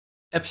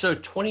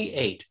Episode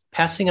 28,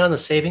 Passing on the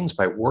Savings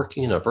by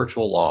Working in a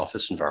Virtual Law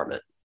Office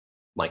Environment.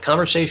 My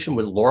conversation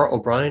with Laura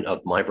O'Brien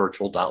of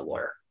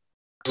MyVirtual.lawyer.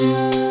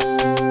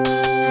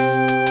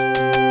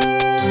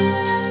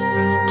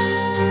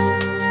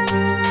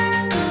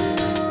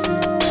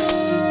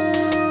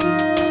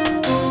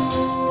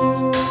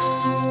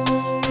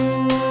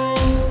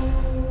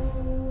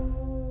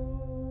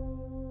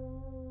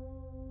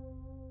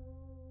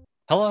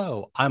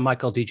 Hello, I'm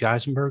Michael D.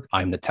 Eisenberg.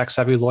 I'm the Tech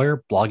Savvy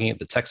Lawyer, blogging at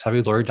the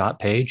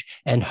TechSavvyLawyer.page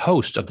and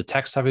host of the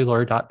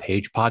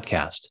TechSavvyLawyer.page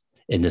podcast.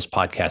 In this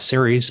podcast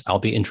series, I'll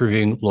be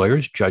interviewing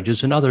lawyers,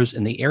 judges, and others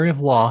in the area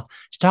of law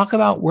to talk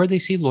about where they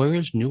see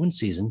lawyers, new and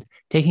seasoned,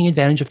 taking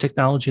advantage of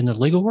technology in their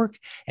legal work,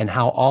 and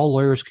how all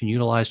lawyers can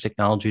utilize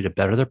technology to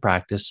better their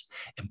practice,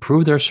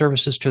 improve their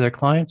services to their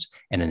clients,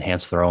 and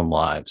enhance their own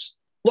lives.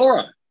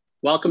 Laura,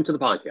 welcome to the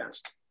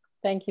podcast.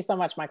 Thank you so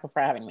much, Michael,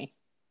 for having me.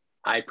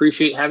 I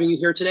appreciate having you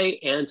here today.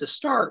 And to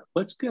start,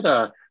 let's get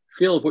a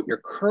feel of what your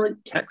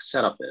current tech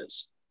setup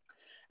is.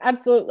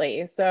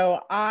 Absolutely.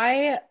 So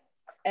I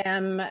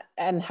am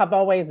and have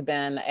always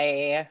been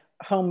a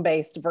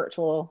home-based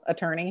virtual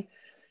attorney.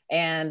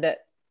 And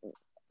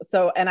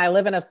I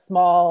live in a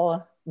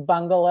small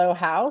bungalow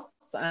house.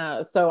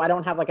 So I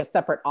don't have like a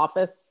separate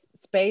office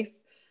space.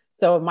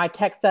 So my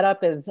tech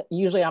setup is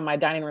usually on my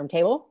dining room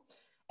table.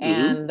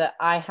 And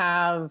I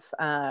have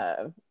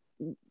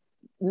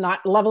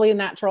not lovely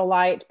natural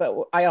light, but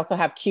I also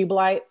have cube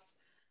lights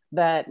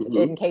that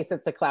in case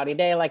it's a cloudy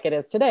day like it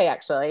is today,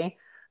 actually,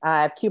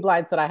 I have cube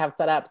lights that I have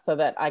set up so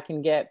that I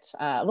can get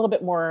a little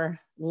bit more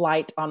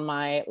light on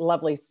my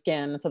lovely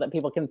skin so that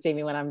people can see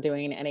me when I'm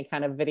doing any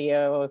kind of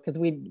video, because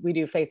we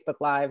do Facebook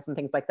Lives and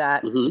things like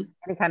that,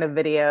 any kind of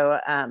video.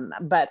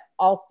 But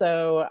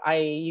also I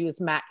use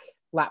Mac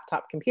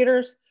laptop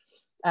computers.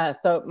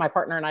 So my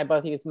partner and I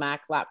both use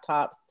Mac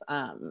laptops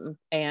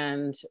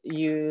and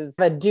use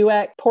a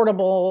Duet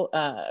portable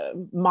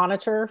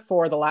monitor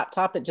for the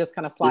laptop. It just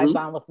kind of slides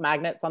on with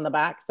magnets on the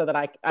back so that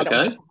I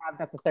don't have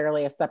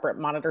necessarily a separate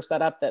monitor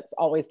setup that's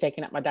always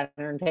taking up my dining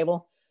room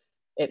table.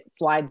 It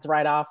slides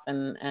right off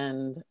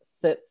and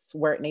sits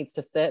where it needs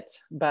to sit.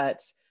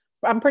 But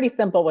I'm pretty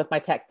simple with my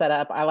tech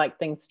setup. I like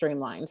things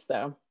streamlined.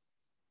 So.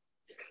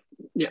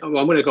 Yeah, well,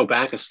 I'm going to go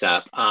back a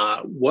step.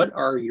 What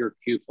are your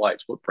cube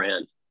lights? What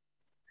brand?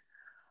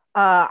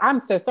 I'm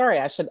so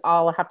sorry.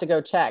 I'll have to go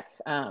check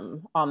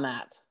on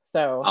that.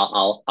 So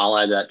I'll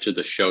add that to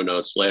the show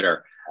notes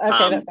later. Okay,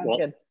 that sounds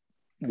good.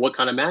 What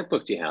kind of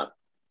MacBook do you have?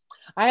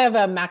 I have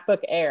a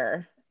MacBook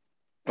Air.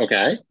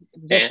 Okay.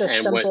 Just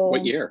and simple,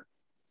 what year?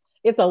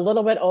 It's a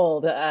little bit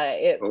old.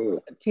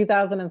 It's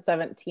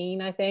 2017,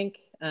 I think.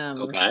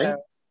 Okay.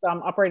 So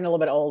I'm operating a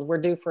little bit old. We're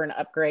due for an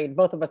upgrade.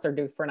 Both of us are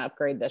due for an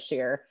upgrade this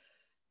year.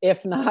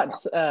 If not,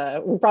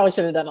 we probably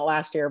should have done it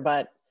last year,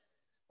 but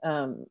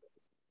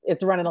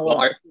it's running a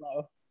little bit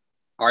slow.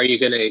 Are you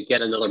going to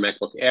get another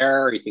MacBook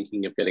Air? Are you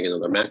thinking of getting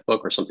another MacBook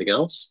or something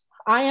else?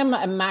 I am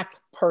a Mac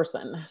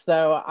person.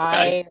 So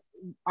I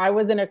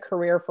was in a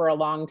career for a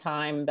long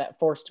time that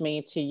forced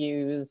me to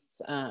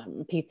use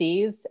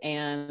PCs,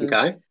 and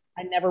I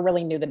never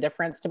really knew the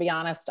difference, to be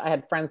honest. I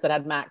had friends that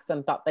had Macs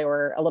and thought they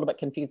were a little bit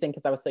confusing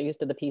because I was so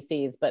used to the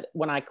PCs. But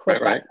when I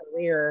quit that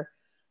career,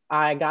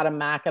 I got a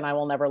Mac and I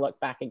will never look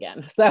back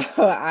again. So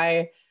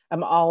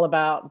I'm all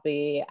about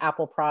the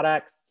Apple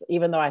products,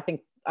 even though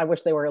I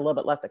wish they were a little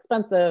bit less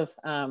expensive,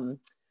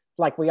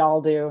 like we all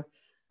do.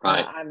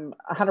 I'm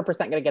 100%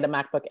 going to get a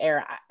MacBook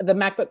Air. The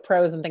MacBook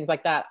Pros and things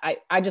like that,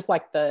 I just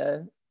like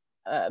the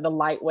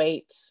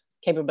lightweight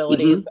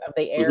capabilities of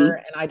the Air,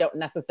 and I don't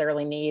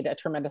necessarily need a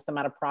tremendous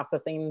amount of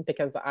processing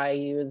because I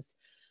use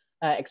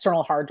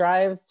external hard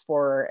drives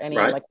for any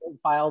like old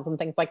files and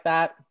things like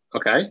that.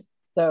 Okay.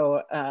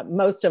 So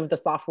most of the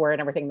software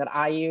and everything that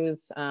I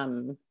use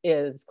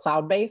is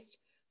cloud-based.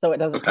 So it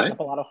doesn't take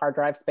up a lot of hard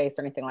drive space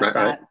or anything like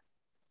that.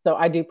 So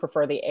I do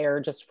prefer the Air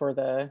just for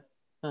the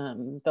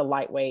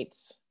lightweight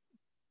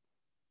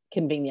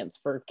convenience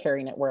for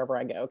carrying it wherever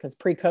I go. Because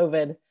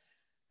pre-COVID,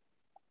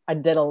 I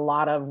did a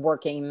lot of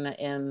working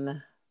in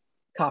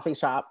coffee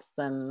shops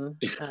and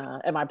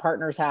at my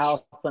partner's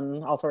house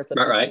and all sorts of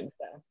things.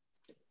 So.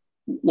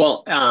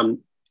 Well,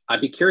 I'd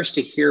be curious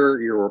to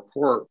hear your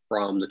report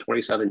from the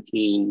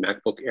 2017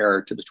 MacBook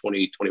Air to the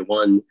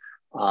 2021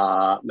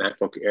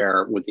 MacBook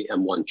Air with the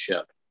M1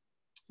 chip.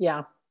 Yeah.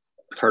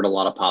 I've heard a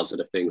lot of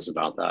positive things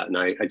about that. And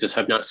I just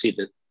have not seen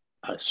the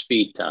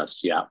speed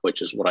test yet,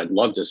 which is what I'd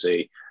love to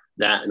see.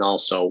 That and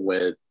also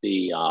with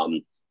the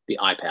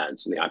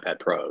iPads and the iPad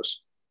Pros.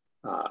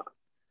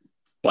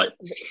 But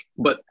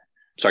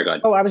sorry, go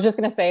ahead. Oh, I was just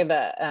going to say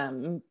that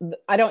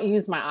I don't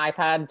use my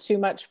iPad too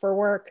much for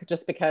work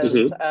just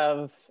because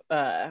of,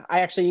 I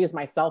actually use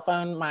my cell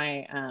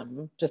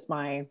phone, just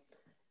my,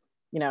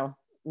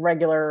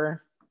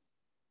 regular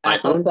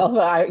iPhone. Cell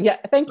phone. Yeah,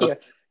 thank you.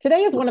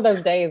 Today is one of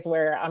those days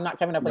where I'm not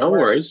coming up with no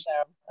words. Worries.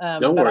 So,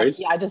 no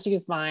worries. I just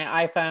use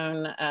my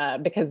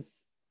iPhone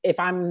because if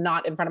I'm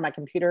not in front of my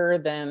computer,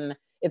 then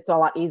it's a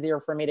lot easier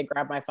for me to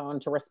grab my phone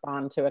to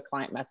respond to a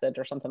client message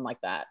or something like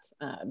that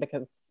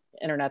because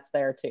internet's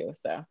there too.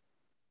 So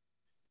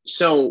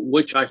So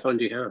which iPhone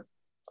do you have?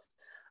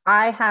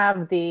 I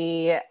have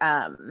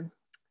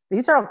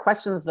these are all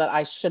questions that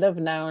I should have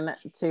known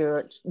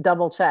to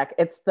double check.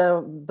 It's the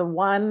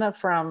one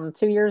from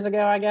 2 years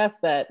ago, I guess,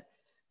 that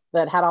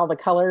had all the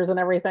colors and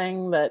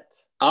everything that.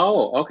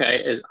 Oh,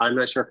 okay. I'm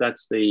not sure if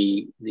that's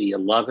the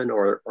 11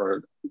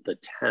 or the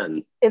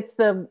 10. It's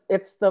the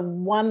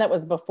one that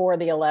was before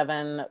the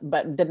 11,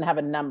 but didn't have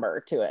a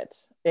number to it.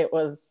 It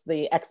was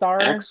the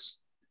XR. X?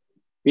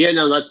 Yeah,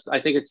 no, I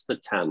think it's the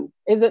 10.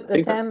 Is it I the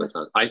think that's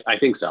the 10? 10. I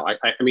think so. I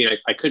mean,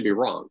 I could be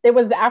wrong. It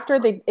was after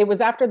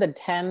the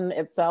 10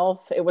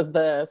 itself. It was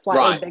the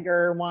slightly Right.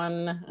 bigger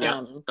one.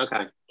 Yeah.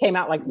 Okay. Came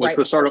out like Which right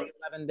was sort before of,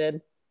 the 11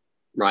 did.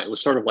 right. It was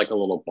sort of like a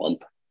little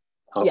bump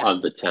Yeah.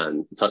 of the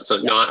 10. So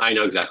Yeah. no, I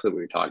know exactly what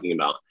you're talking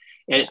about.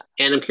 And Yeah.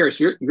 and I'm curious,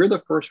 you're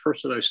the first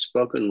person I've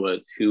spoken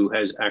with who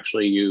has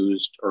actually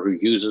used or who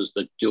uses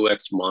the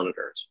DueX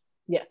monitors.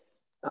 Yes.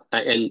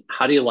 And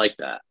how do you like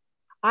that?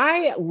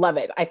 I love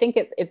it. I think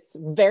it's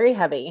very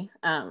heavy.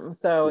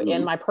 So in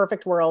Mm-hmm. my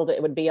perfect world,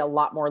 it would be a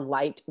lot more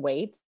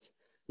lightweight.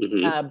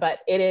 Mm-hmm.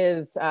 But it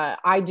is.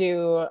 I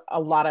do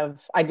all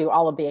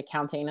of the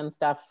accounting and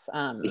stuff.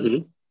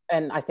 Mm-hmm.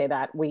 And I say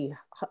that we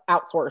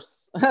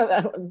outsource,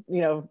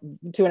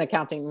 to an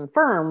accounting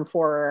firm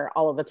for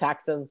all of the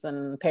taxes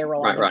and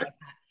payroll and Right, things right. like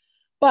that.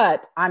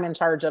 But I'm in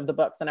charge of the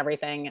books and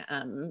everything.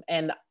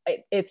 And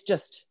it's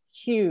just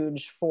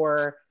huge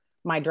for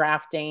my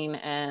drafting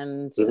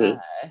Mm-hmm.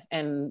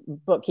 and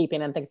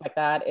bookkeeping and things like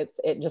that.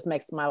 It just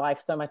makes my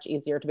life so much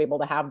easier to be able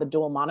to have the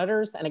dual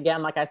monitors. And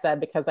again, like I said,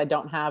 because I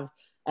don't have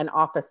an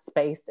office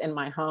space in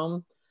my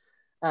home,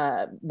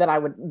 that I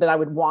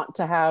would want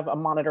to have a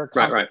monitor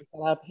Right, right. constantly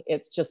set up.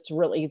 It's just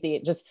real easy.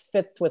 It just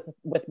fits with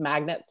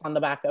magnets on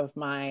the back of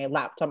my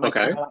laptop, my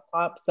Okay.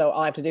 laptop. So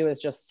all I have to do is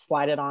just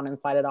slide it on and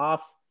slide it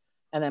off,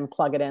 and then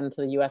plug it into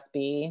the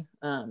USB,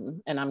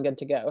 and I'm good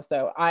to go.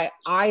 So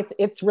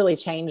it's really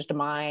changed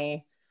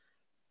my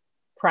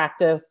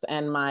practice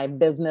and my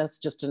business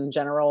just in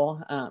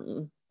general.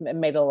 It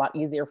made it a lot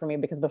easier for me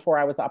because before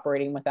I was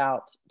operating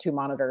without two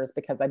monitors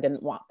because I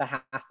didn't want the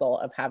hassle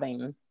of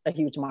having a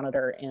huge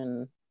monitor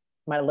in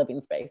my living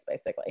space,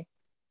 basically.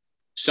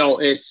 So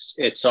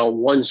it's a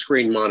one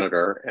screen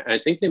monitor. I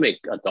think they make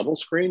a double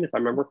screen, if I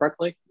remember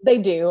correctly. They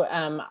do.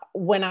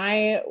 When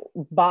I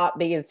bought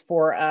these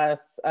for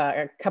us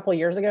a couple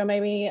years ago,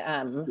 maybe,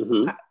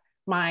 Mm-hmm.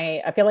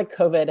 I feel like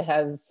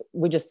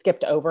we just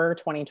skipped over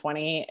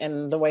 2020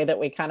 in the way that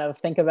we kind of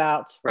think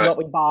about Right. what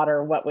we bought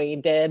or what we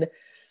did.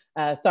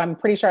 So I'm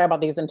pretty sure I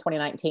bought these in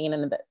 2019,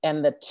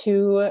 and the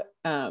two,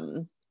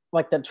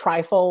 like the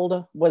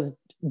trifold was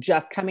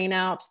just coming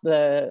out.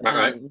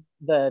 Right.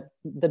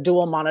 The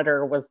dual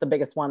monitor was the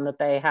biggest one that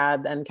they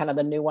had, and kind of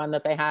the new one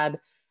that they had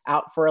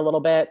out for a little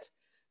bit.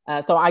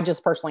 So I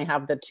just personally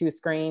have the two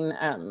screen.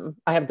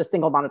 I have the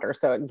single monitor,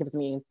 so it gives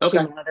me two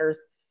monitors.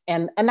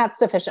 And that's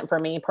sufficient for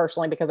me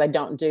personally because I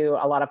don't do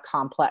a lot of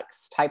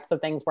complex types of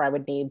things where I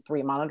would need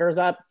three monitors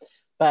up.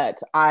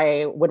 But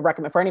I would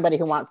recommend for anybody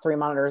who wants three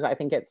monitors, I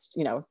think it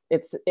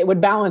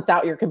would balance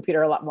out your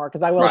computer a lot more.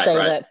 Because I will say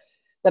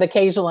that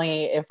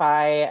occasionally if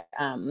I,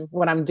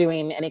 when I'm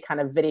doing any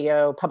kind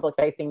of public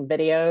facing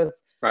videos,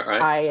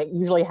 I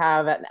usually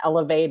have an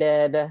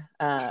elevated,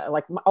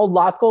 like old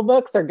law school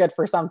books are good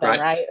for something,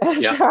 right?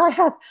 Yeah.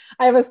 So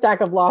I have a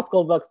stack of law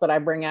school books that I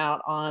bring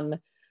out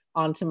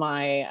onto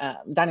my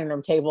dining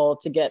room table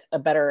to get a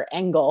better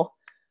angle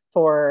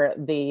for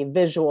the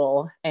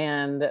visual,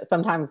 and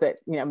sometimes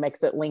it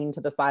makes it lean to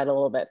the side a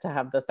little bit to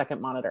have the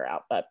second monitor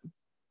out. But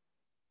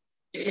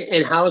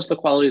and how is the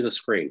quality of the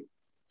screen?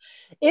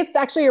 it's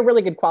actually a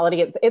really good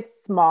quality.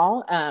 It's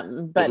small,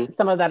 but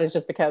some of that is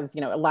just because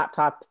a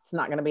laptop's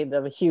not going to be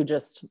the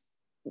hugest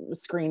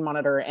screen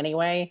monitor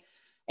anyway.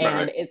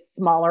 And it's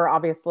smaller,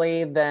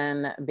 obviously,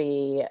 than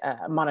the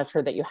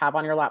monitor that you have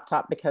on your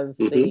laptop because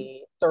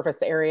the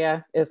surface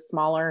area is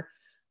smaller.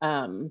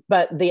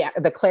 But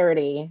the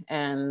clarity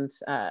and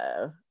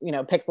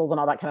pixels and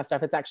all that kind of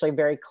stuff, it's actually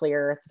very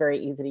clear. It's very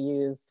easy to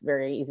use,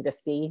 very easy to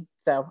see.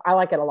 So I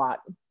like it a lot.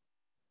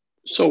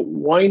 So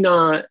why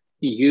not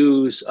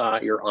use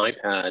your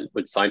iPad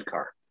with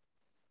Sidecar?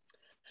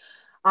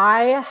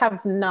 I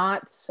have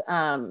not.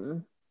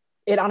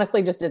 It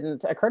honestly just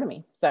didn't occur to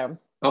me. So.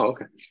 Oh,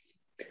 okay.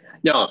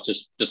 No,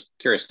 just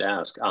curious to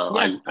ask.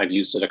 I've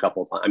used it a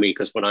couple of times. I mean,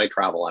 because when I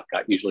travel, I've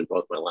got usually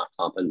both my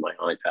laptop and my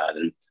iPad,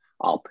 and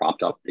I'll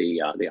prop up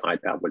the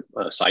iPad with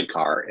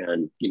Sidecar,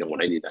 and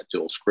when I need that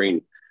dual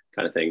screen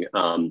kind of thing.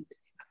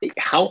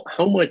 How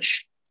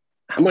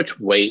much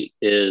weight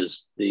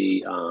is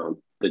the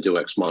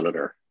DueX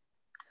monitor,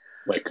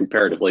 like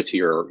comparatively to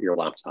your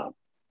laptop?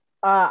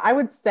 I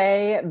would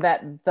say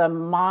that the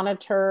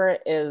monitor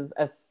is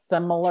a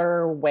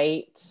similar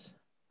weight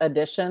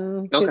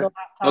addition to the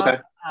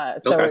laptop.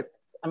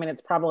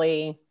 It's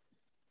probably,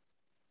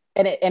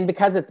 and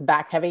because it's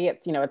back heavy,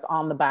 it's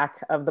on the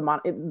back of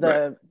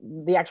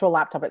the actual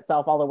laptop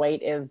itself. All the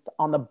weight is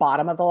on the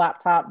bottom of the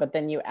laptop, but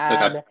then you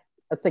add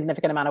a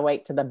significant amount of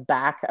weight to the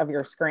back of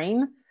your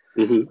screen.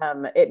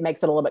 It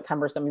makes it a little bit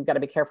cumbersome. You've got to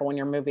be careful when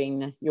you're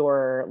moving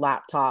your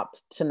laptop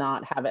to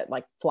not have it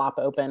like flop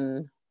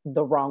open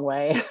the wrong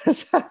way.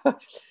 So,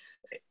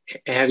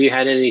 have you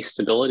had any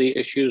stability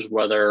issues,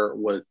 whether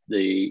with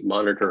the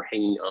monitor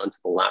hanging onto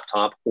the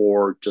laptop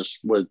or just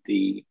with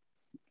the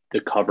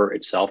cover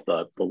itself,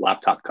 the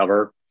laptop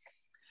cover?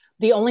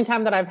 the only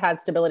time that I've had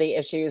stability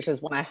issues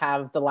is when I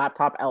have the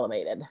laptop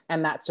elevated,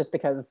 and that's just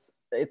because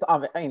it's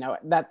obvious,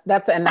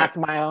 that's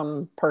my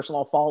own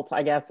personal fault,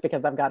 I guess,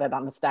 because I've got it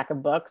on a stack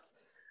of books,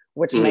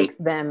 which makes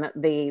then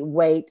the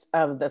weight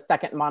of the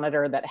second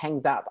monitor that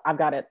hangs out. I've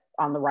got it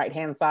on the right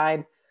hand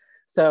side.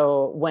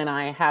 So when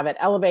I have it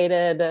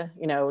elevated,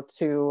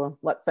 to,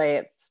 let's say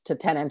it's to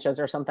 10 inches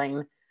or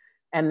something,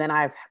 and then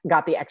I've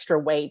got the extra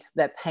weight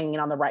that's hanging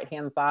on the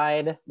right-hand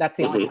side, that's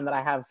the only time that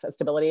I have a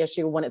stability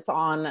issue. When it's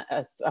on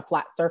a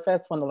flat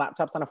surface, when the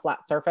laptop's on a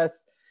flat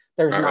surface,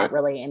 there's not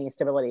really any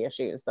stability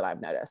issues that I've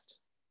noticed.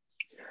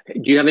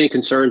 Do you have any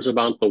concerns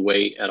about the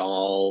weight at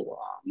all?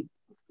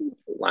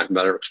 Lack of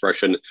better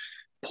expression,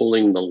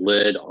 pulling the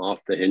lid off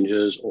the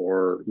hinges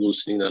or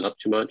loosening that up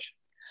too much?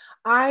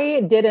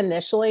 I did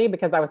initially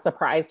because I was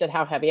surprised at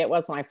how heavy it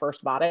was when I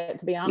first bought it,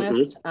 to be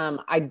honest.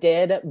 I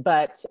did,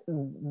 but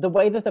the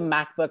way that the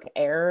MacBook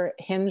Air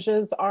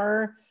hinges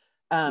are,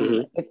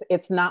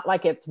 it's not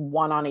like it's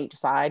one on each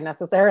side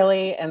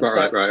necessarily. And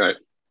right.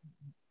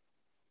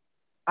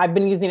 I've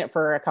been using it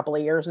for a couple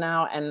of years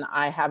now, and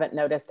I haven't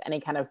noticed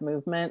any kind of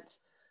movement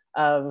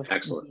of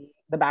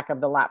the back of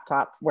the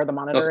laptop where the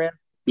monitor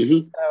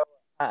is.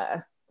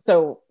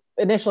 So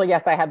initially,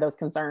 yes, I had those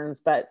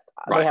concerns, but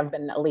they have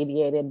been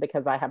alleviated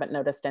because I haven't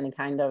noticed any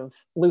kind of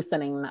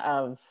loosening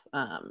of the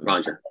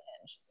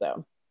hinge.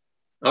 So,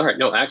 all right,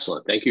 no,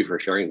 excellent. Thank you for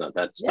sharing that.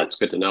 That's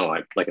good to know.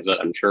 Like I said,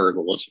 I'm sure the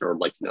listener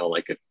would like to know,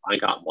 like, if I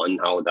got one,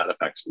 how that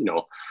affects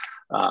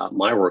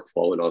my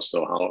workflow, and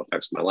also how it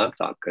affects my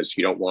laptop, because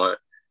you don't want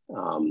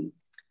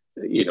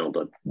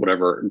the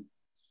whatever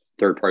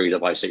third-party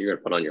device that you're going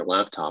to put on your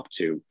laptop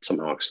to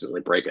somehow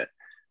accidentally break it.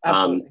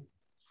 Absolutely.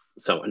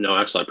 So no,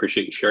 actually, I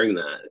appreciate you sharing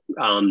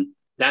that.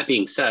 That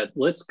being said,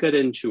 let's get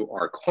into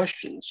our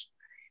questions.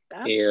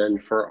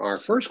 And for our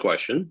first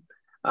question,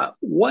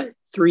 what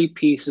 3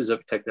 pieces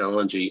of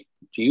technology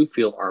do you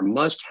feel are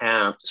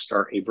must-have to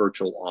start a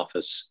virtual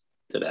office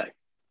today?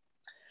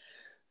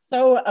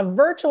 So a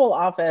virtual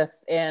office,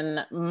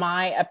 in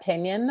my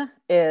opinion,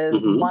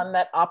 is one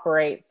that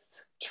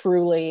operates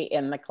truly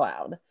in the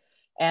cloud.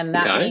 And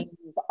that means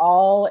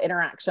all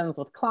interactions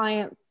with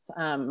clients,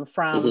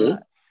 from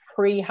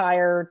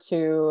pre-hire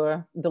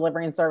to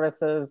delivering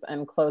services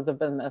and close of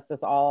business,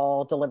 is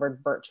all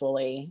delivered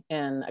virtually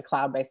in a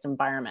cloud-based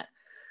environment.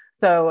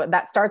 So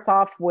that starts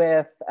off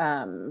with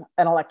an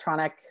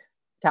electronic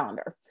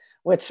calendar,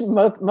 which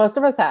most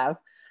of us have.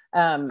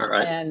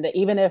 And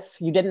even if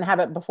you didn't have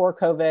it before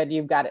COVID,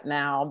 you've got it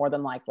now, more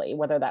than likely,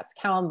 whether that's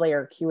Calendly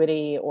or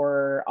Acuity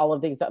or all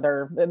of these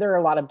there are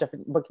a lot of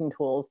different booking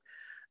tools.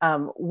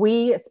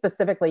 We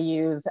specifically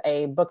use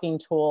a booking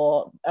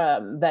tool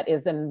that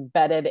is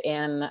embedded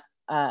in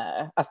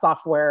a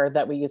software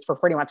that we use for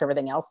pretty much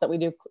everything else that we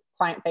do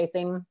client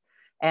facing,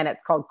 and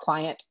it's called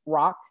Client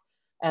Rock,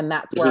 and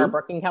that's where our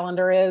booking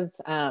calendar is.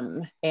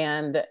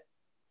 And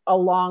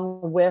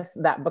along with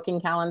that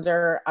booking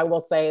calendar, I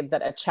will say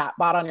that a chat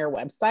bot on your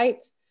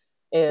website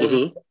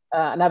is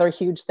another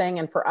huge thing.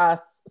 And for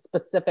us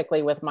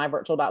specifically with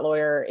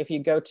myvirtual.lawyer, if you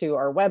go to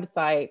our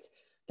website,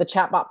 the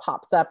chatbot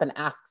pops up and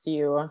asks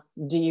you,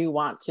 do you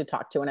want to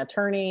talk to an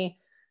attorney?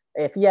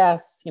 If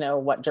yes,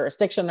 what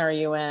jurisdiction are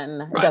you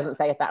in? It doesn't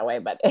say it that way,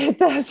 but it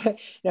says,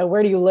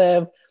 where do you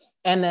live?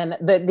 And then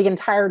the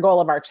entire goal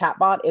of our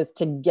chatbot is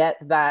to get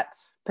that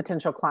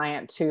potential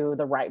client to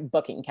the right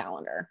booking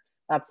calendar.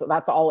 That's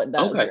all it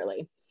does,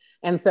 really.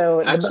 And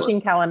so the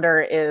booking calendar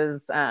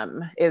is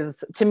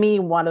to me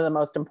one of the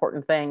most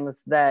important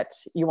things that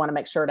you want to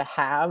make sure to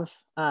have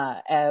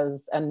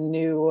as a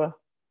new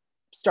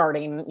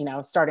starting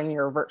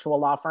your virtual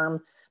law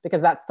firm,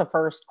 because that's the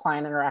first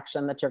client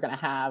interaction that you're going to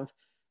have.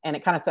 And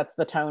it kind of sets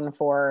the tone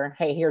for,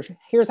 hey,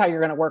 here's how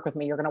you're going to work with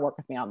me. You're going to work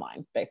with me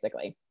online,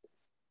 basically.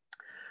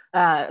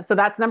 So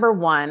that's number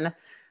one.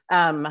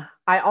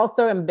 I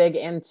also am big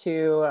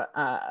into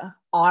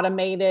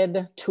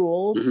automated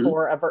tools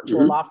for a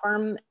virtual law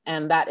firm.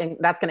 And that's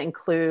going to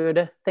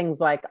include things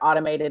like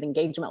automated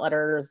engagement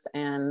letters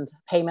and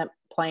payment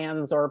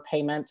plans or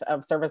payment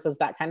of services,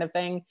 that kind of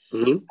thing.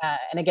 And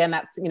again,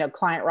 that's,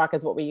 Client Rock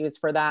is what we use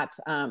for that.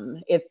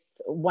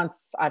 It's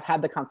once I've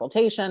had the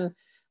consultation,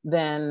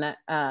 then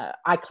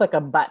I click a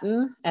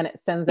button and it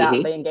sends out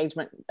the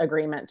engagement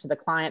agreement to the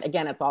client.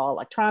 Again, it's all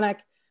electronic.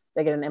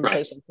 They get an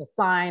invitation to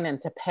sign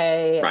and to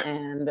pay.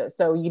 And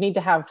so you need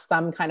to have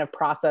some kind of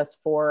process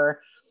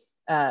for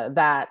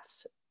that,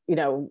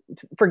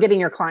 for getting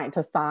your client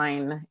to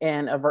sign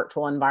in a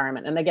virtual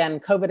environment. And again,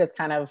 COVID has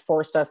kind of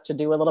forced us to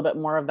do a little bit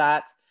more of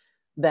that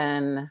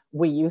than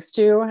we used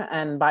to.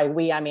 And by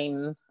we, I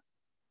mean,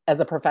 as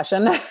a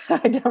profession.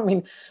 I don't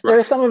mean, there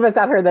are some of us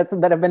out here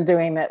that have been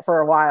doing it for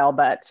a while,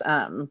 but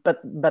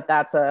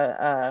that's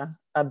a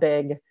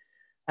big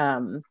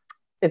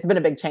it's been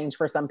a big change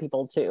for some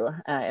people too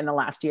in the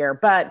last year.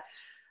 But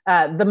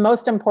the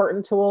most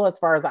important tool, as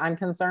far as I'm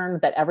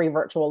concerned, that every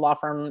virtual law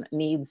firm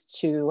needs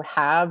to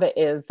have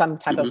is some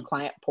type of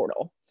client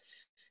portal.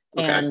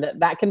 Okay. And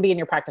that can be in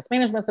your practice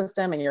management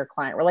system, in your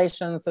client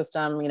relations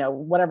system,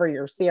 whatever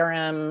your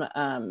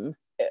CRM.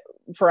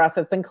 For us,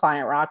 it's in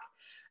ClientRock.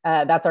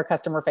 That's our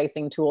customer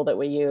facing tool that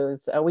we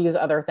use. We use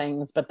other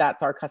things, but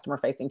that's our customer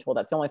facing tool.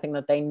 That's the only thing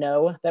that they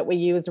know that we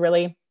use,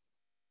 really.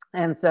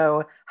 And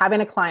so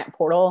having a client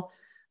portal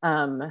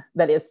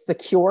that is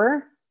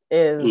secure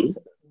is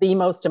the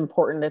most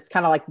important. It's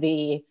kind of like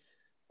the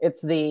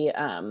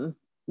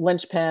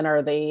linchpin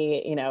or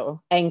the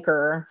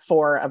anchor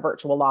for a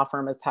virtual law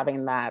firm, is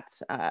having that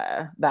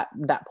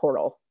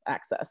portal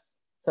access,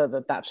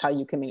 so that's how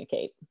you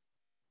communicate.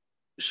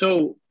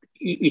 So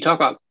you talk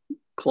about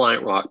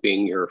ClientRock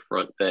being your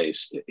front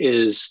face.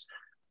 Is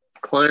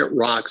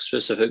ClientRock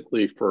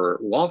specifically for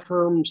law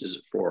firms? Is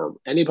it for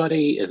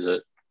anybody?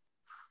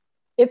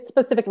 It's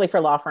specifically for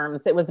law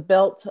firms. It was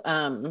built,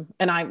 and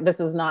this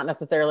is not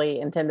necessarily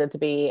intended to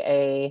be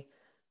a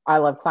I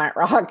love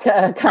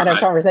ClientRock kind of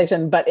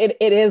conversation, but it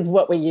is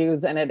what we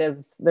use, and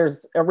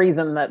there's a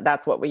reason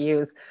that's what we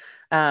use.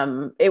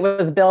 It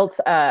was built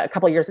a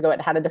couple of years ago.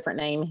 It had a different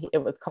name. It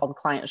was called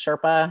Client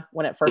Sherpa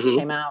when it first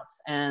came out,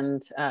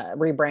 and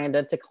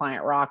rebranded to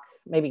ClientRock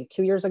maybe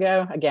 2 years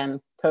ago.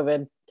 Again,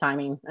 COVID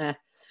timing.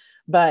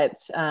 But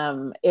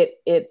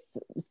it's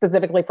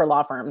specifically for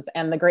law firms.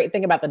 And the great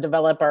thing about the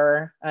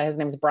developer, his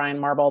name's Brian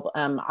Marbold.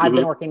 I've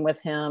been working with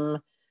him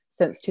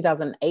since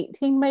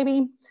 2018,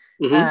 maybe.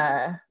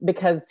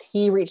 Because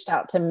he reached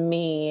out to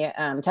me,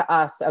 to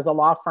us as a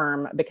law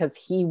firm, because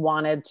he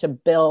wanted to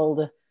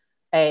build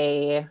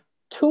a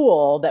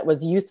tool that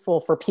was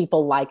useful for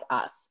people like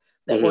us,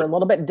 that were a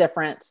little bit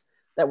different,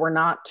 that were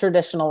not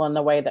traditional in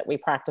the way that we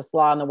practice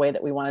law and the way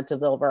that we wanted to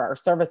deliver our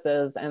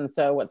services. And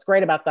so what's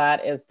great about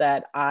that is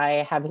that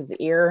I have his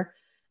ear,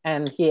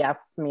 and he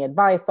asks me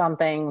advice on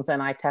things,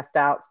 and I test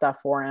out stuff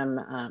for him,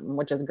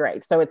 which is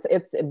great. So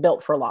it's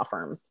built for law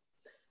firms.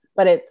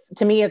 But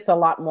to me, it's a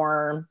lot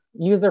more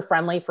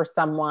user-friendly for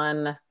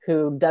someone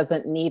who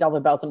doesn't need all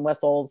the bells and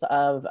whistles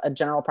of a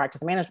general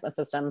practice management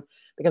system,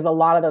 because a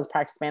lot of those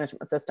practice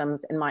management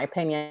systems, in my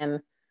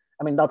opinion,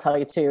 I mean, they'll tell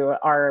you too,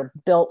 are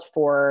built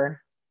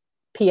for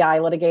PI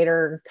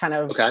litigator kind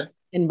of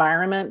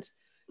environment.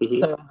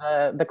 So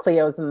the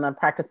Clios and the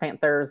Practice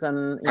Panthers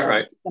and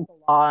Simple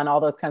Law and all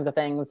those kinds of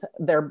things,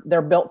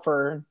 they're built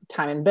for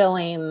time and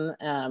billing,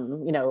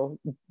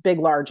 big,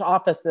 large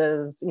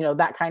offices,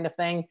 that kind of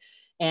thing.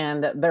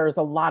 And there's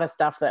a lot of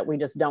stuff that we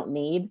just don't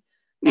need.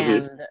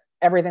 And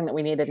everything that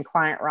we need in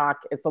ClientRock,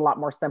 it's a lot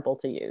more simple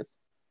to use.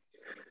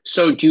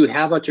 So do you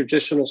have a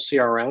traditional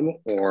CRM,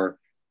 or?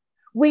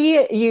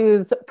 We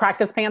use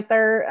Practice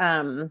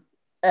Panther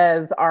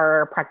as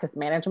our practice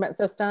management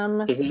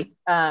system.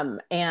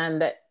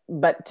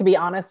 But to be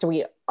honest,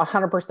 we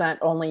 100%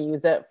 only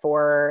use it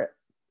for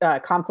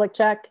conflict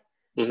check.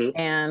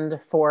 And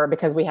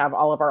because we have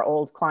all of our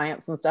old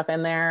clients and stuff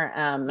in there,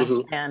 and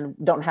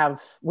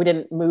we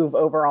didn't move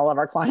over all of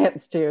our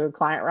clients to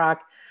ClientRock.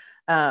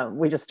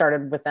 We just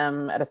started with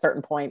them at a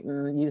certain point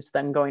and used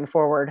them going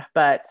forward,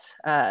 but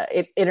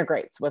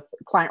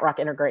ClientRock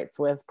integrates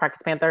with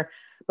Practice Panther,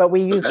 but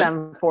we use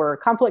them for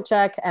conflict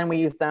check, and we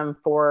use them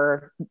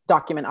for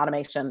document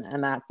automation,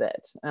 and that's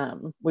it.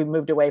 We've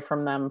moved away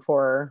from them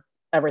for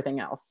everything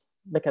else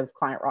because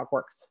ClientRock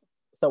works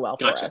so well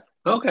for us.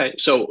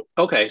 So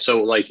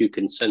like you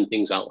can send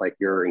things out like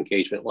your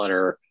engagement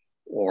letter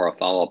or a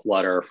follow-up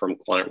letter from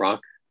ClientRock?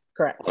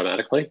 Correct.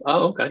 Automatically?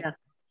 Oh, okay. Yeah.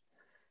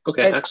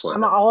 Okay, excellent.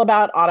 I'm all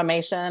about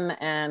automation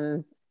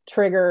and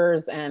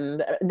triggers,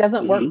 and it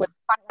doesn't work with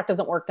ClientRock,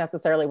 doesn't work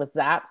necessarily with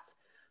Zaps,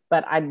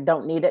 but I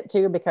don't need it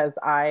to, because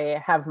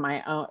I have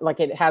my own, like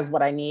it has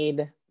what I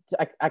need.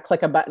 I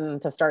click a button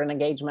to start an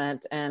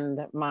engagement,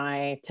 and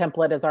my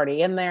template is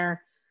already in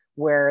there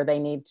where they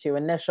need to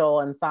initial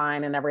and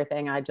sign and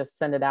everything. I just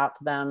send it out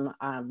to them.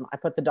 I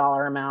put the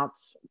dollar amount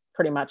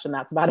pretty much, and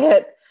that's about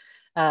it.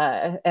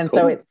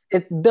 So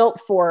it's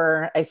built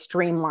for a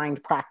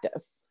streamlined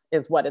practice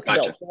is what it's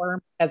built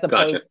for, as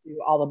opposed to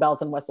all the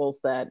bells and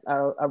whistles that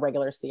a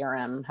regular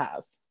CRM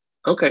has.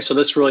 Okay, so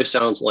this really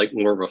sounds like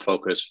more of a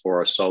focus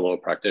for a solo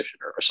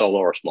practitioner, a solo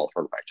or small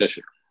firm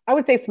practitioner. I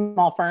would say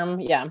small firm,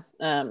 yeah.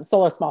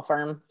 Solo small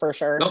firm for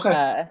sure.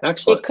 Okay,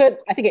 excellent.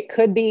 I think it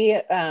could be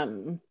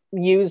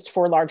used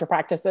for larger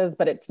practices,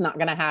 but it's not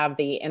going to have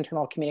the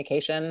internal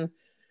communication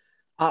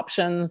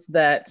options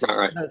that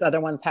those other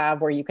ones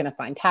have, where you can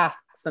assign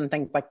tasks and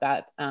things like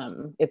that.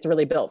 It's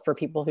really built for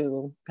people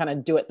who kind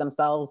of do it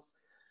themselves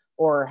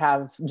or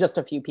have just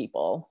a few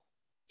people.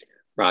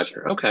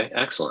 Roger. Okay.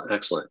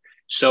 Excellent.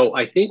 So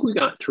I think we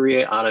got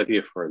 3 out of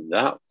you for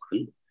that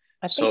one.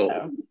 I think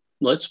so.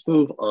 Let's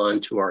move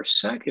on to our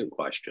second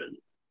question.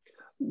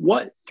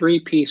 What 3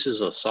 pieces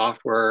of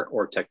software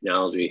or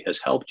technology has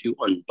helped you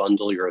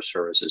unbundle your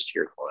services to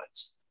your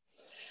clients?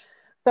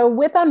 So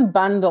with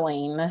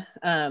unbundling,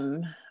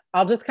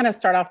 I'll just kind of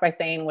start off by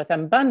saying with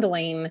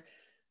unbundling,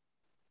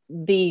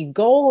 the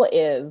goal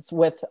is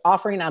with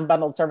offering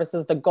unbundled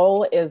services, the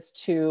goal is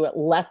to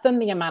lessen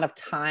the amount of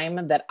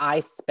time that I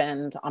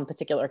spend on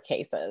particular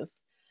cases.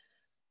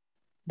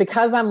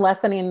 Because I'm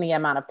lessening the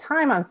amount of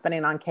time I'm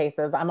spending on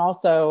cases, I'm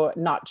also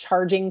not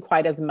charging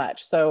quite as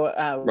much. So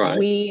Right.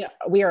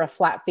 we are a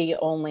flat fee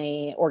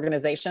only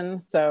organization.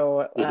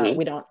 So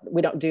we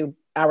don't do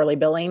hourly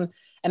billing,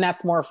 and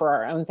that's more for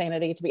our own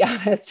sanity, to be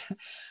honest.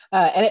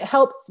 And it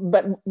helps,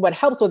 but what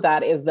helps with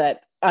that is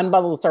that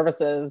unbundled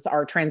services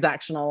are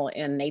transactional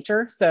in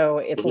nature. So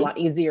it's a lot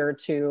easier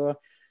to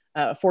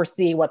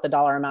foresee what the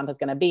dollar amount is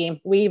going to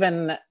be. We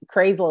even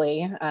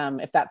crazily,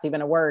 if that's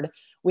even a word,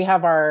 we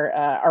have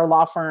our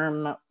law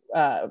firm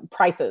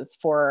prices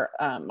for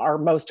our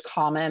most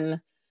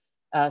common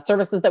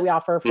services that we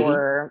offer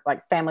for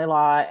like family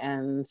law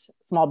and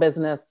small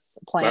business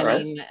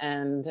planning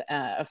and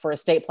for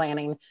estate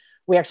planning.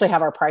 We actually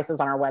have our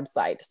prices on our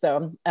website.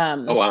 So,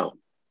 oh, wow.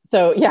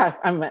 So yeah,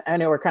 I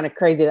know we're kind of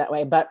crazy that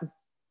way, but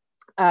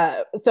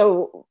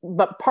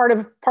but part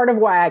of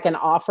why I can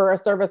offer a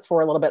service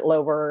for a little bit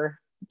lower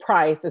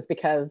price is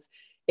because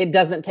it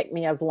doesn't take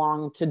me as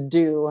long to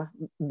do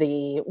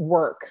the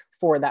work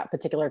for that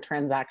particular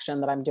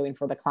transaction that I'm doing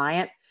for the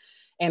client.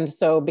 And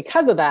so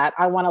because of that,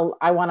 I want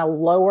to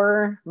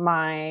lower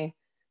my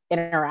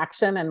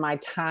interaction and my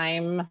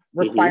time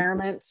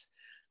requirement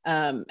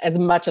as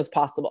much as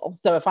possible.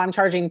 So if I'm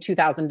charging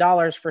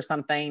 $2,000 for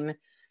something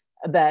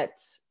that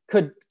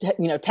could,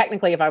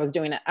 technically, if I was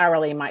doing it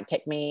hourly, it might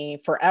take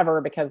me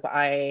forever because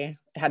I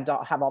had to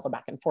have all the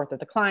back and forth with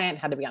the client,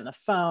 had to be on the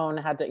phone,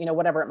 had to,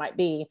 whatever it might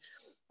be.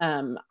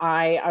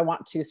 I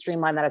want to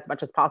streamline that as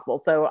much as possible.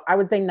 So I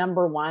would say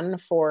number one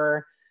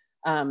for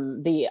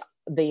the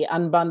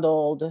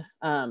unbundled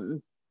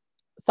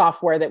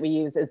software that we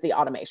use is the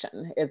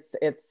automation. And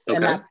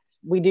that's,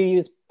 we do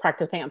use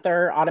Practice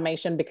Panther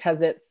automation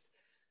because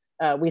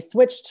we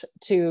switched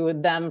to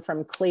them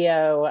from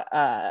Clio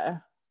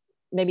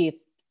maybe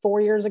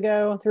 3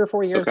 or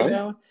 4 years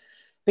ago,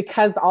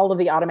 because all of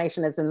the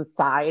automation is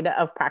inside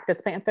of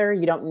Practice Panther.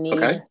 You don't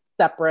need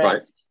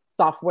separate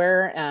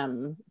software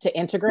to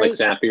integrate.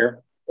 Like Zapier?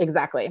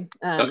 Exactly.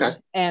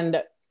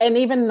 And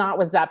even not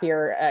with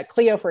Zapier,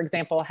 Clio, for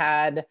example,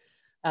 had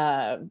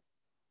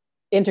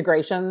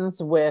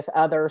integrations with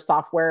other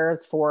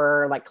softwares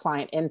for like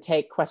client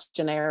intake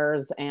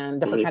questionnaires and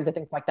different kinds of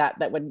things like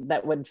that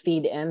would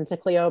feed into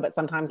Clio, but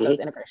sometimes those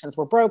integrations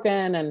were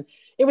broken and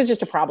it was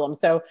just a problem.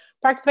 So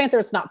Practice Panther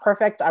is not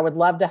perfect. I would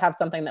love to have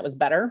something that was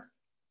better.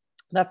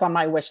 That's on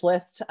my wish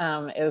list,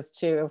 is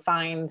to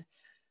find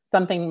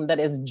something that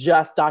is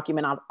just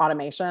document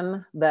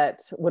automation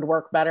that would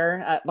work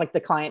better, like the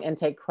client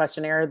intake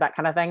questionnaire, that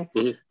kind of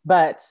thing.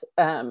 But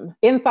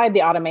inside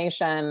the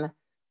automation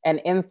and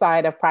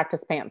inside of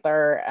Practice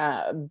Panther,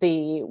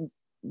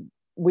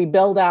 we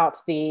build out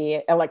the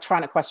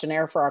electronic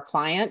questionnaire for our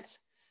client.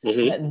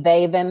 That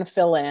they then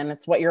fill in.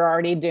 It's what you're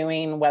already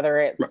doing, whether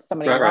it's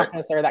somebody in your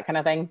office or that kind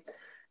of thing.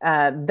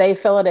 They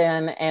fill it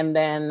in, and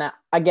then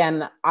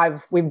again,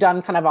 we've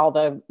done kind of all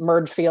the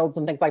merge fields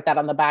and things like that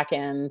on the back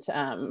end.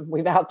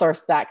 We've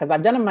outsourced that because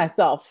I've done them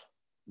myself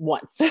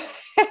once.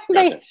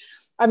 I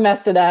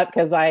messed it up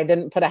because I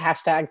didn't put a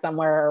hashtag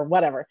somewhere or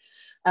whatever.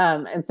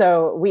 And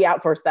so we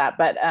outsourced that.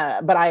 But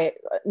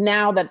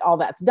now that all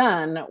that's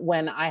done,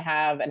 when I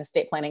have an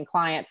estate planning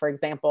client, for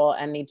example,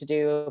 and need to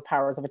do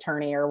powers of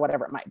attorney or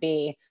whatever it might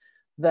be,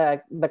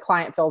 the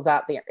client fills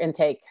out the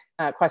intake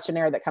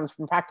questionnaire that comes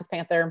from Practice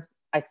Panther.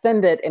 I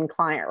send it in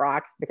Client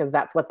Rock because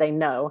that's what they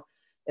know,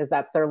 is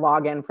that's their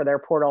login for their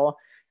portal.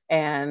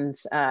 And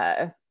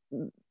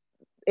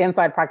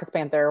inside Practice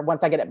Panther,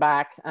 once I get it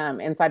back,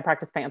 inside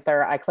Practice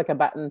Panther, I click a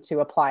button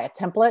to apply a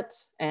template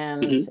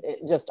and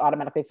it just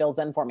automatically fills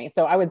in for me.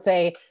 So I would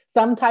say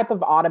some type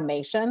of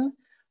automation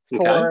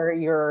for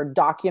your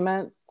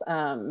documents,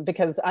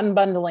 because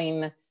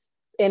unbundling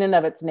in and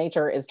of its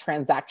nature is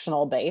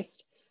transactional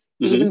based.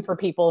 Even for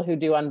people who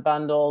do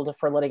unbundled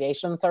for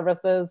litigation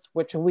services,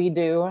 which we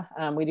do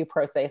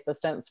pro se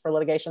assistance for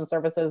litigation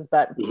services,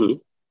 but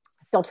it's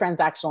still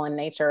transactional in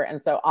nature.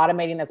 And so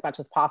automating as much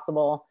as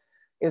possible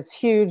is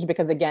huge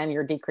because, again,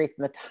 you're decreasing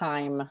the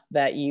time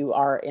that you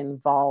are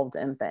involved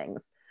in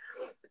things.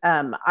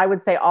 I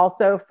would say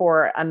also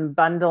for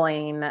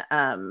unbundling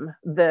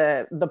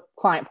the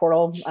client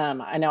portal,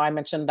 I know I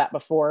mentioned that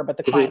before, but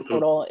the client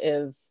portal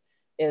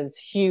is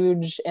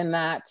huge in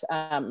that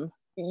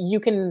you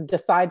can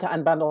decide to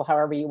unbundle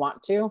however you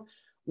want to.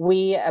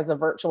 We, as a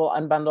virtual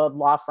unbundled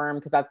law firm,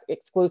 because that's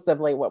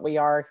exclusively what we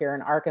are here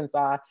in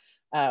Arkansas,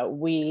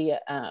 we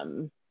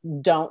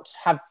don't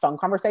have phone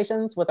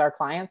conversations with our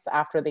clients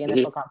after the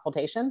initial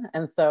consultation.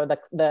 And so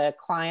the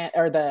client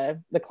or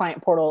the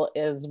client portal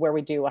is where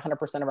we do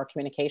 100% of our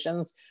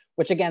communications,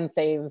 which again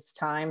saves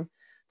time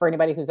for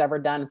anybody who's ever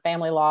done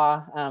family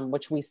law,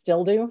 which we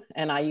still do.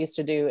 And I used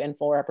to do in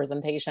full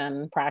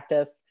representation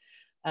practice.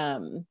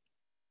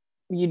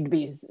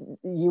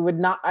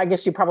 I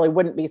guess you probably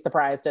wouldn't be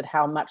surprised at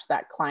how much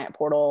that client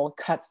portal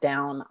cuts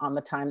down on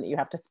the time that you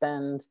have to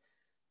spend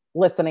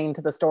listening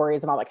to the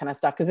stories and all that kind of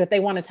stuff. Because if they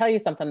want to tell you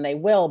something, they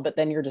will, but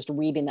then you're just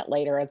reading it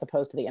later as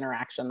opposed to the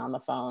interaction on the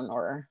phone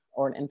or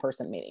an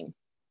in-person meeting.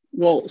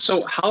 Well,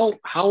 so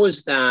how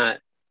is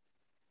that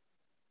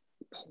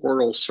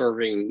portal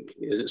serving?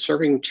 Is it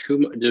serving too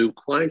much? Do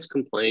clients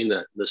complain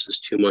that this is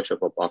too much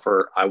of a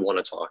buffer? I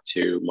want to talk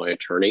to my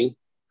attorney,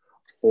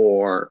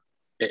 and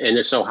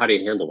if so, how do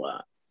you handle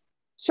that?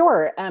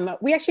 Sure.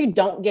 We actually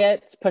don't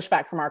get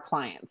pushback from our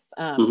clients.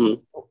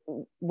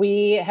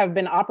 We have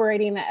been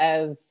operating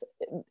as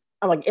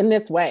like in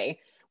this way.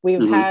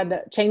 We've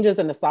had changes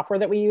in the software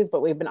that we use,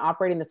 but we've been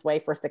operating this way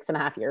for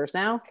 6.5 years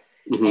now.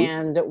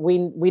 And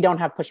we don't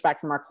have pushback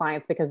from our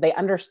clients because they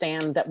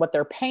understand that what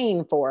they're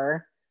paying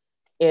for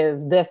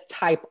is this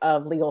type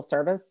of legal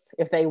service.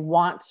 If they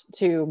want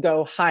to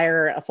go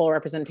hire a full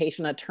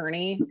representation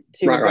attorney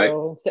to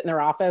go sit in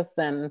their office,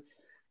 then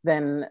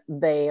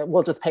they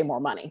will just pay more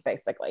money,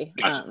 basically.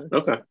 Gotcha.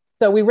 Okay.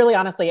 So we really,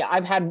 honestly,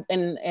 I've had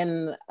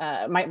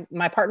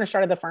my partner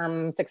started the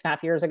firm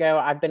 6.5 years ago.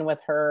 I've been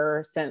with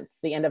her since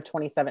the end of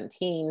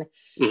 2017.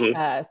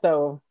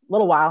 So a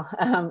little while.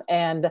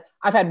 And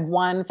I've had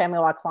one family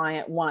law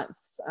client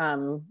once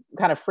kind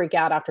of freak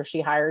out after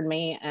she hired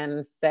me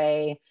and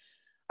say,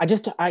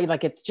 I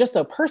like, it's just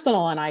so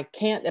personal and I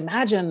can't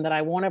imagine that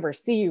I won't ever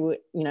see you,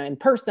 in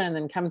person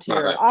and come to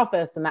your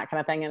office and that kind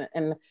of thing.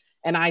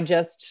 And I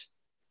just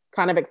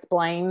kind of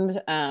explained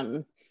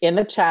in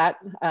the chat,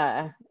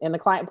 in the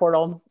client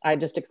portal, I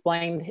just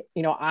explained,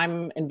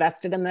 I'm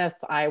invested in this.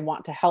 I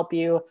want to help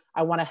you.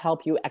 I want to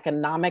help you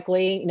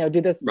economically, do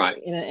this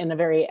in a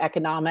very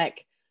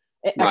economically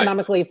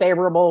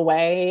favorable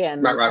way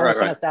and all this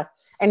kind of stuff.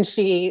 And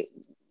she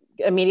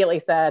immediately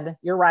said,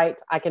 "You're right.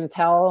 I can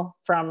tell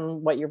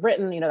from what you've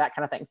written, that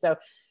kind of thing." So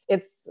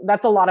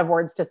that's a lot of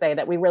words to say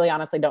that we really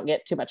honestly don't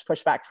get too much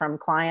pushback from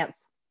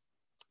clients.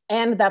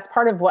 And that's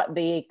part of what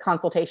the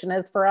consultation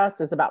is for us,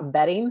 is about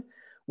vetting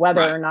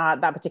whether or not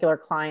that particular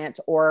client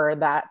or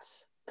that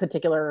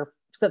particular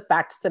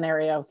fact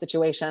scenario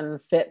situation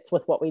fits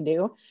with what we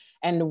do.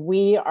 And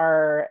we've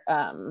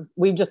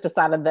just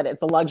decided that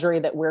it's a luxury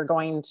that we're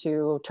going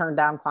to turn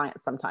down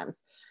clients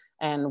sometimes.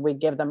 And we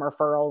give them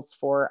referrals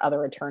for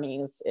other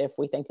attorneys if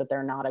we think that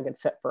they're not a good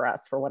fit for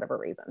us for whatever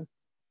reason.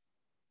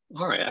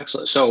 All right,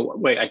 excellent. So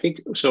wait,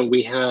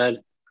 we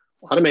had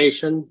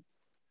automation,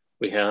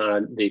 we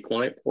had the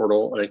client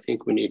portal, and I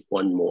think we need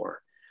one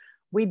more.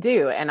 We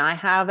do, and I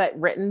have it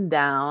written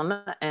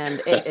down,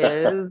 and it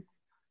is,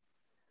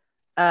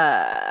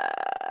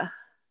 I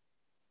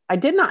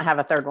did not have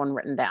a third one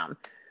written down.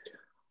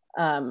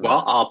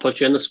 Well, I'll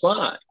put you in the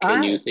spot.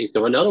 Can you think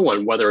of another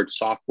one, whether it's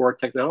software or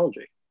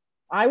technology?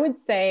 I would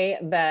say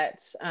that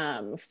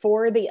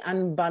for the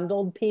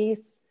unbundled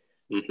piece,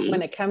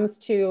 when it comes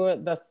to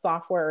the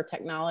software or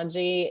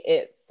technology,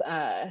 it's,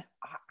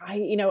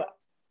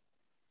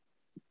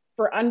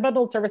 for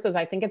unbundled services,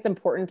 I think it's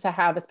important to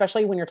have,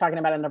 especially when you're talking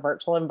about in a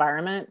virtual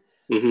environment,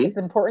 it's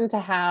important to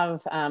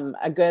have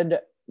a good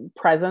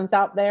presence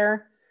out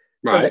there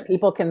so that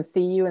people can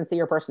see you and see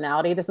your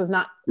personality. This is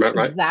not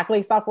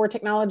exactly software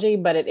technology,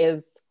 but it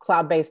is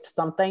cloud-based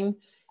something.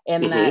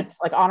 In that,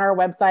 like on our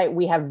website,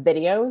 we have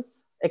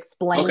videos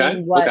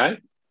explaining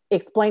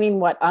explaining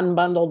what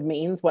unbundled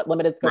means, what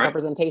limited scope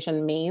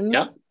representation means,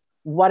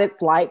 what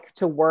it's like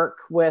to work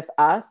with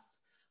us.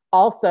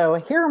 Also,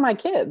 here are my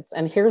kids,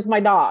 and here's my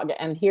dog,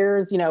 and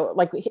here's,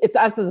 it's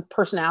us as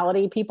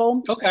personality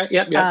people.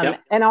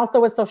 And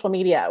also with social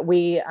media,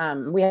 we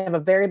have a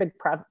very big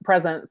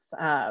presence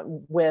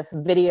with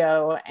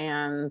video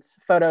and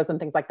photos and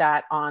things like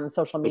that on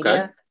social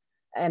media.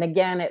 And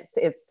again,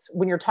 it's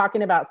when you're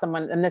talking about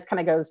someone, and this kind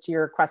of goes to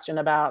your question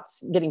about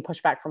getting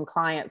pushback from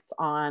clients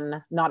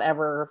on not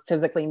ever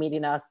physically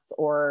meeting us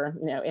or,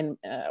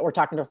 or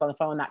talking to us on the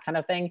phone, that kind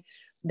of thing.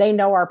 They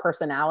know our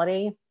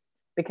personality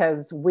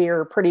because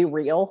we're pretty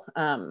real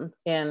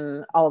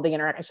in all of the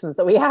interactions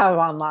that we have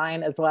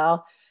online as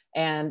well.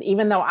 And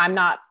even though I'm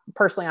not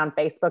personally on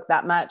Facebook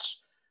that much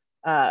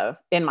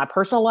in my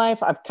personal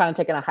life, I've kind of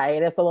taken a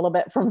hiatus a little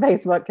bit from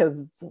Facebook because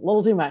it's a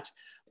little too much.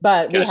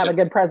 But we have a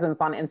good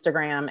presence on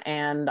Instagram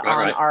and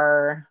on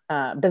our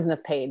business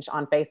page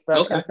on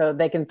Facebook. And so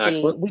they can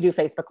see, we do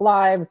Facebook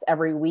Lives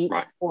every week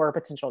for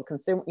potential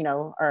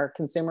our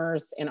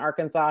consumers in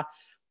Arkansas.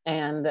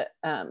 And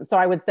so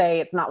I would say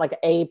it's not like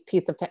a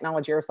piece of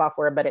technology or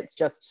software, but it's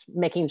just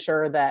making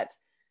sure that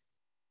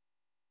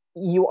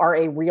you are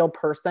a real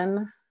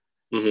person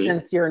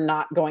since you're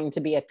not going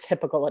to be a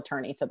typical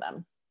attorney to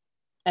them.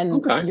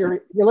 And your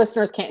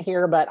listeners can't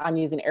hear, but I'm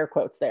using air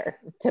quotes there.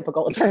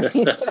 Typical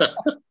attorneys.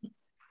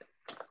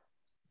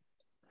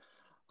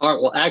 All right.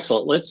 Well,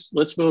 excellent.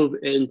 Let's move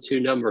into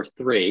number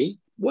 3.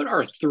 What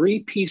are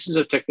 3 pieces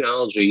of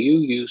technology you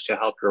use to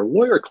help your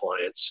lawyer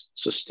clients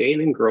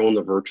sustain and grow in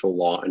the virtual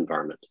law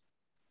environment?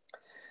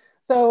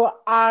 So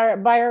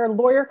by our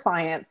lawyer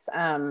clients,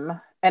 and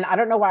I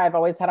don't know why I've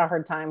always had a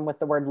hard time with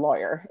the word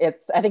lawyer.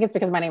 I think it's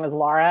because my name is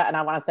Laura and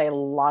I want to say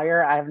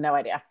lawyer. I have no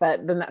idea,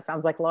 but then that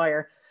sounds like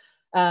lawyer.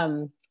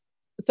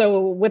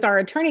 So with our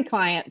attorney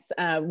clients,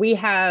 we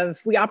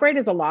operate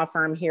as a law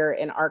firm here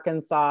in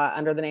Arkansas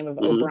under the name of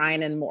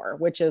O'Brien and Moore,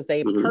 which is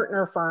a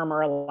partner firm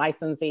or a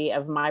licensee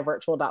of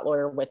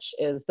MyVirtual.lawyer, which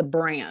is the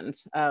brand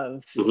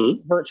of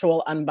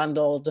virtual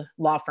unbundled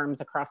law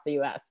firms across the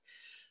US.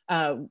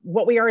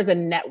 What we are is a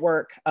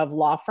network of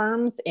law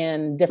firms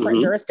in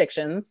different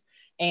jurisdictions,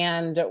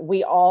 and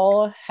we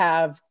all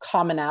have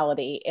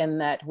commonality in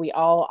that we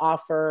all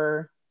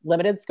offer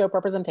limited scope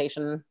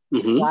representation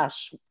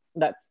slash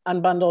that's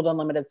unbundled and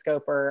limited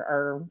scope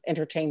are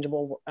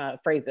interchangeable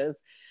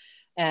phrases.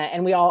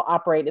 And we all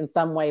operate in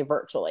some way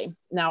virtually.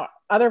 Now,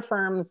 other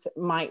firms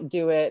might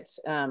do it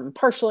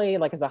partially,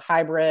 like as a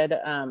hybrid,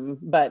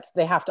 but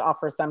they have to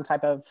offer some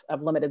type of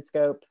limited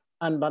scope,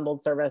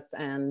 unbundled service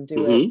and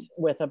do it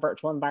with a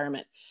virtual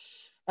environment.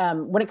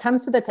 When it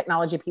comes to the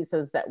technology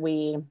pieces that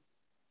we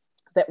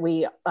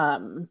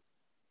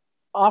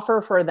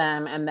offer for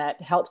them and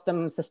that helps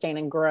them sustain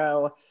and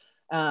grow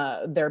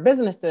their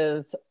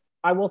businesses,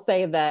 I will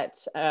say that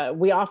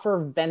we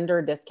offer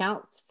vendor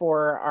discounts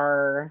for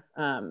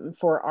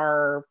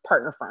our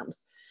partner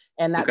firms.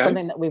 And that's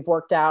something that we've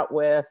worked out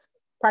with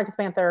Practice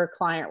Panther,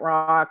 Client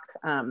Rock,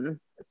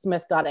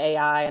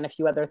 Smith.ai, and a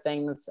few other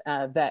things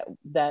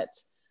that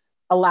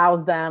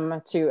allows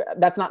them to,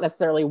 that's not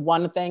necessarily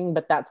one thing,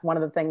 but that's one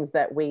of the things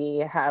that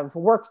we have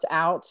worked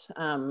out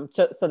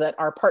so that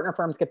our partner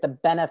firms get the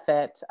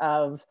benefit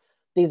of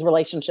these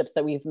relationships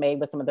that we've made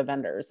with some of the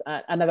vendors.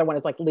 Another one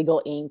is like Legal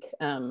Inc.,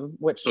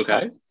 which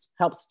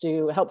helps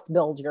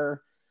build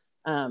your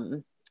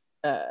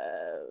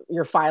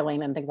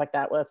filing and things like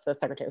that with the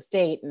Secretary of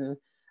State, and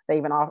they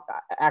even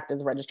act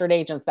as registered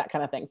agents, that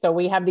kind of thing. So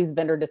we have these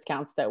vendor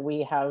discounts that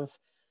we have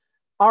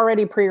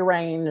already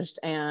prearranged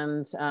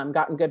and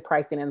gotten good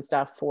pricing and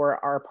stuff for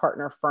our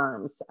partner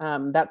firms.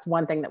 That's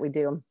one thing that we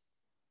do.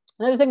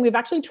 Another thing, we've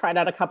actually tried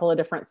out a couple of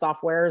different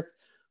softwares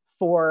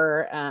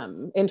for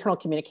internal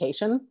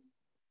communication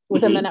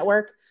within the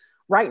network.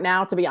 Right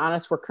now, to be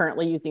honest, we're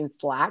currently using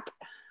Slack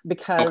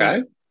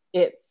because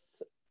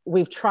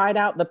we've tried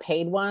out the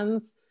paid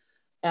ones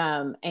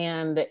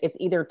and it's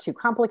either too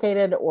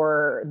complicated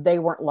or they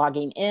weren't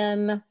logging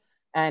in.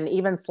 And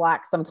even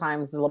Slack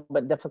sometimes is a little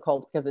bit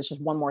difficult because it's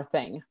just one more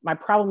thing. My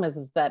problem is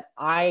that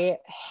I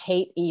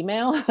hate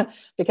email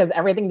because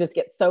everything just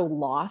gets so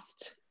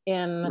lost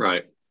in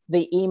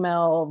the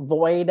email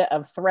void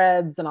of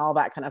threads and all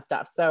that kind of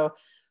stuff. So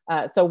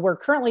we're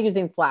currently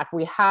using Slack.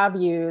 We have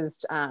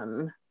used,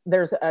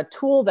 there's a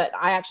tool that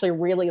I actually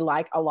really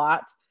like a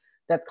lot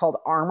that's called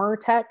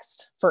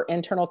ArmorText for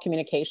internal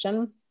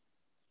communication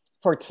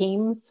for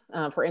teams,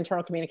 for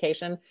internal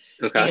communication.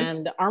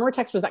 And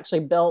ArmorText was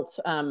actually built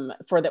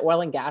for the oil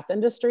and gas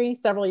industry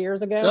several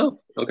years ago.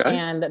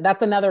 And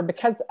that's another,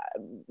 because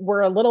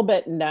we're a little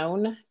bit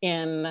known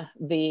in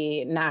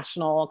the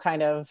national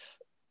kind of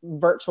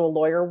virtual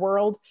lawyer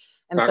world.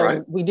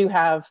 And we do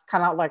have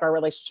kind of like our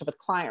relationship with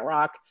Client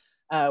Rock.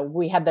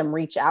 We had them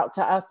reach out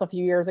to us a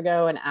few years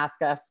ago and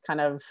ask us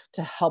kind of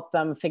to help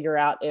them figure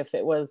out if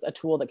it was a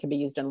tool that could be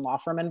used in law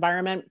firm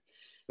environment.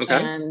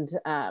 And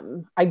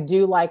I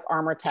do like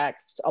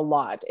ArmorText a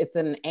lot. It's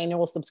an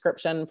annual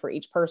subscription for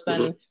each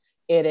person.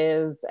 It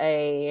is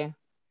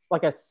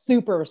like a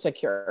super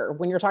secure,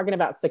 when you're talking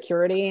about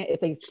security,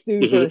 it's a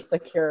super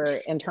secure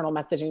internal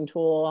messaging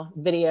tool,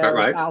 video,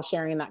 file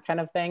sharing, that kind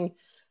of thing.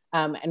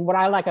 And what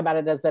I like about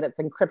it is that it's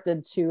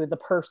encrypted to the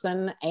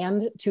person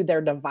and to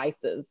their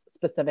devices,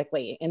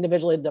 specifically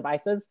individually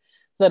devices.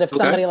 So that if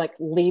somebody like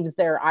leaves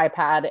their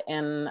iPad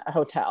in a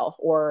hotel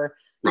or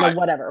you know,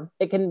 whatever,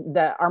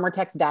 the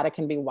ArmorText data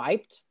can be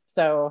wiped.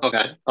 So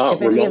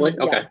remotely?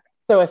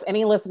 So if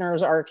any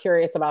listeners are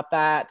curious about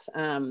that,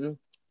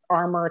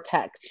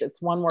 ArmorText, it's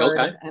one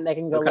word, and they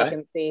can go look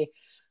and see.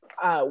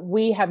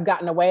 We have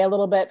gotten away a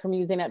little bit from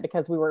using it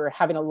because we were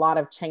having a lot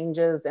of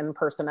changes in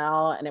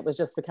personnel, and it was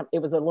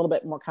a little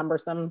bit more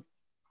cumbersome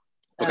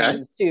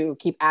to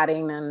keep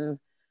adding. And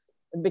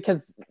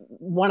because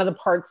one of the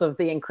parts of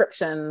the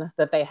encryption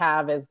that they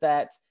have is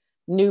that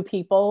new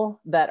people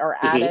that are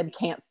added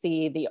can't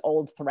see the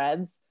old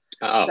threads.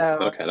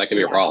 That can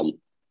be a problem.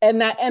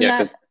 And that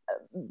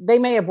they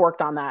may have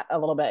worked on that a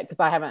little bit, because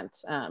I haven't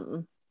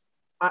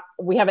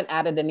we haven't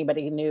added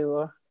anybody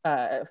new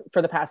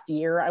for the past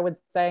year, I would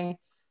say.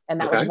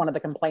 And that was one of the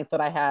complaints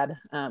that I had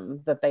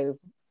that they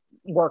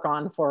work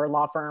on for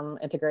law firm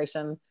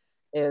integration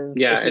is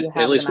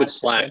at least with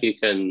Slack you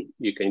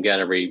can get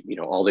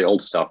all the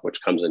old stuff,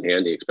 which comes in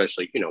handy,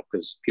 especially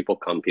because people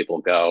come, people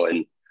go,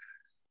 and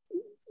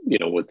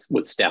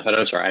with staff. And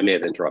I'm sorry, I may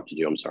have interrupted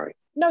you. I'm sorry.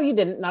 No, you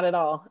didn't, not at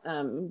all.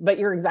 But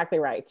you're exactly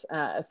right.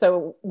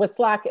 So with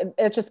Slack,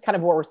 it's just kind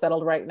of where we're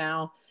settled right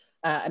now.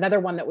 Another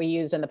one that we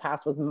used in the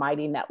past was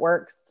Mighty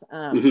Networks,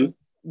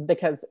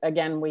 because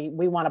again,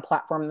 we want a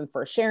platform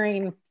for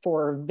sharing,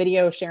 for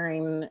video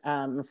sharing,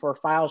 for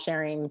file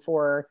sharing,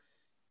 for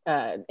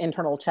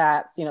internal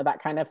chats, that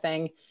kind of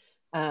thing.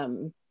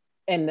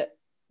 And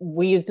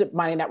we used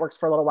Mighty Networks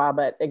for a little while,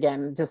 but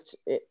again,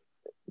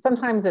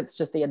 sometimes it's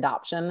just the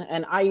adoption.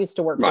 And I used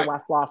to work for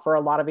Westlaw for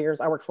a lot of years.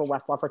 I worked for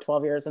Westlaw for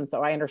 12 years. And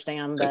so I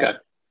understand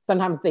that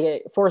sometimes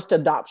the forced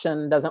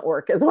adoption doesn't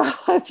work as well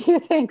as you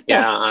think. So,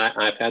 yeah,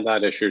 I've had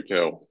that issue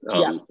too.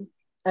 Yeah.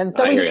 And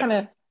so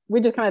we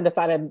just kind of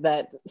decided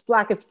that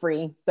Slack is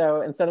free.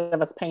 So instead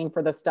of us paying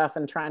for this stuff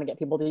and trying to get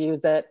people to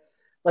use it,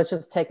 let's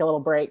just take a little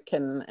break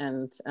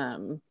and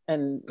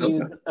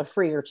use a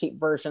free or cheap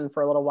version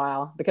for a little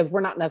while, because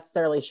we're not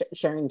necessarily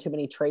sharing too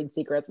many trade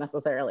secrets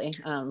necessarily.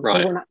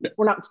 Right.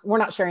 We're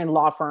not sharing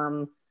law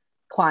firm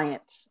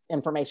client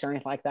information or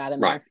anything like that in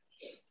there.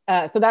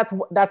 So that's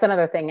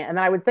another thing. And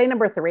then I would say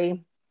number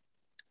 3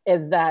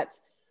 is that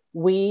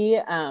we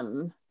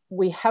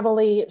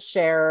heavily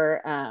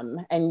share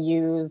and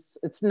use,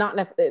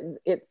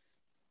 it's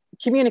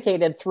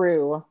communicated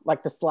through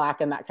like the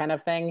Slack and that kind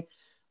of thing,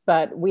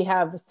 but we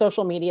have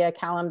social media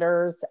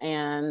calendars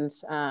and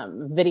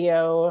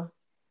video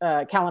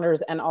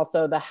calendars, and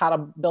also the How to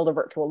Build a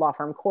Virtual Law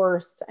Firm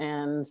course,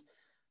 and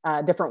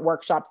different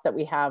workshops that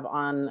we have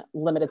on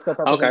limited scope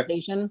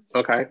representation.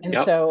 Okay.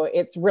 And so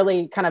it's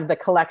really kind of the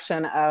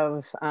collection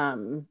of,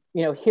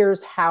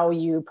 here's how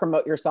you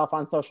promote yourself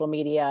on social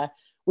media.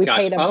 We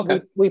paid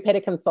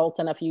a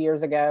consultant a few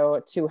years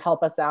ago to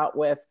help us out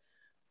with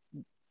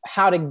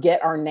how to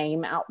get our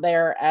name out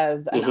there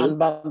as an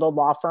unbundled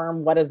law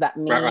firm. What does that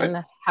mean?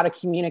 Right. How to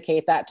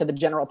communicate that to the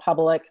general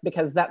public,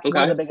 because that's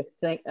one of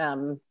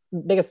the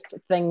biggest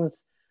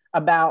things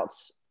about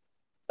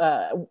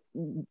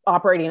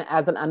operating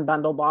as an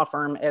unbundled law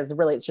firm is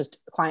really, it's just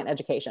client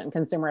education,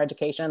 consumer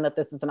education, that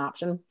this is an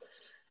option.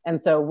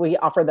 And so we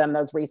offer them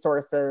those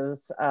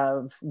resources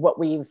of what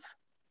we've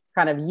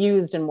kind of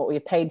used and what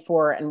we've paid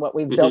for and what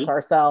we've built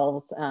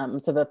ourselves,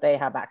 so that they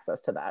have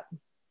access to that.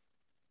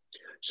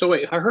 So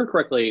wait, I heard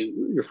correctly,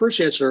 your first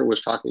answer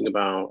was talking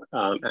about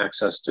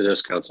access to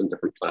discounts in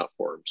different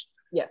platforms.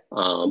 Yes.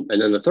 And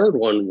then the third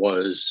one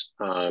was,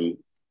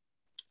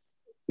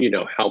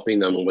 helping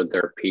them with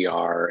their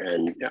PR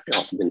and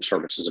offering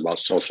services about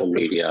social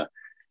media,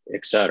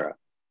 et cetera.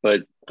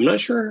 But I'm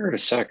not sure I heard a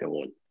second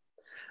one.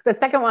 The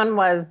second one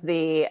was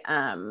the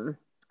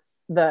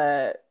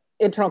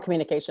internal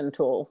communication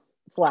tools,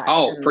 Slack.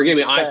 Oh, forgive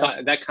me. I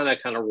thought that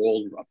kind of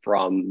rolled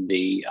from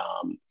the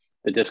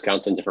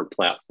discounts in different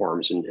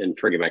platforms, and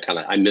forgive me,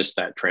 I missed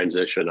that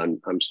transition.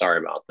 I'm sorry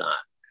about that.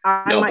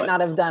 I might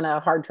not have done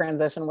a hard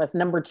transition with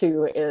number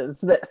 2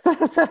 is this.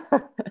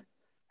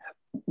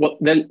 Well,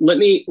 then let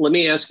me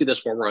ask you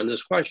this while we're on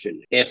this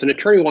question. If an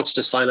attorney wants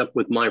to sign up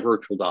with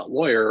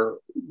myvirtual.lawyer,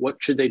 what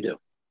should they do?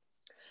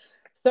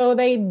 So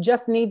they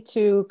just need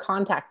to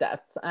contact us.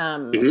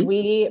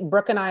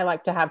 Brooke and I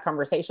like to have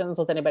conversations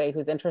with anybody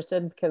who's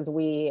interested, because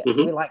we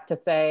like to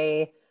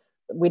say,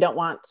 we don't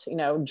want,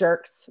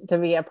 jerks to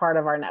be a part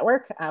of our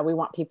network. We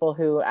want people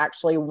who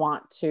actually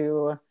want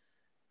to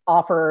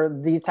offer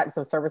these types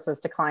of services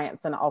to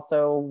clients, and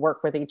also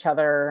work with each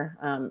other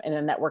in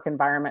a network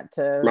environment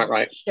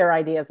to share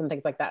ideas and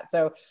things like that.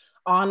 So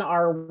on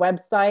our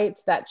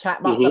website, that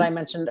chatbot that I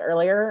mentioned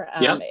earlier,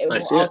 it will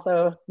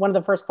also, one of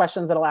the first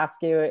questions it'll ask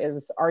you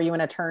is, are you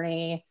an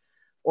attorney,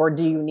 or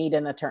do you need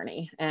an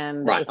attorney?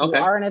 And if you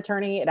are an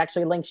attorney, it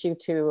actually links you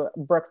to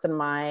Brooks and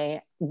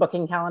my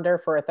booking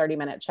calendar for a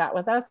 30-minute chat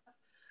with us.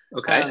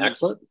 Okay,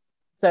 excellent.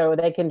 So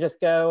they can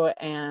just go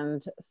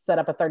and set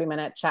up a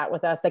 30-minute chat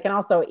with us. They can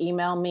also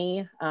email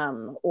me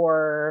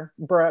or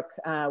Brooke,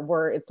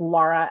 where it's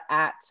Laura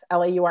at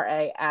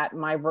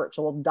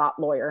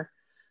myvirtual.lawyer.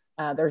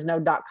 There's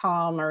no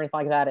 .com or anything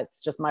like that.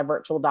 It's just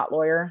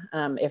myvirtual.lawyer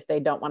if they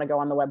don't want to go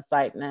on the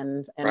website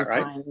and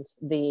find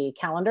the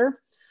calendar.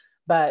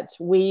 But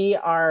we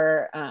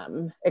are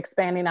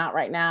expanding out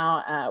right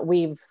now.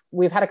 We've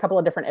had a couple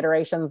of different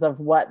iterations of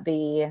what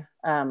the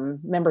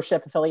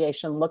membership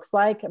affiliation looks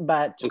like,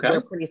 but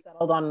we're pretty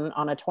settled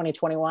on a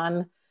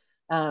 2021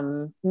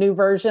 new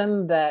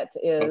version that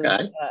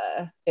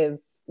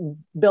is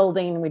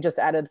building. We just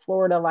added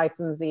Florida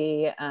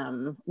licensee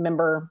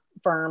member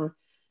firm,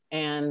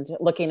 and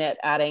looking at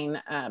adding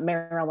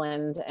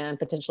Maryland and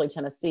potentially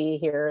Tennessee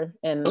here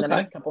in the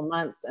next couple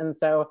months. And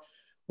so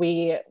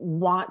we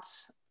want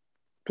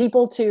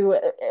people to,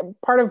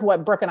 part of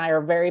what Brooke and I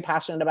are very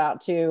passionate about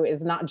too,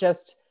 is not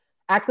just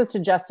access to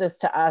justice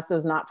to us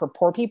is not for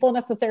poor people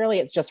necessarily.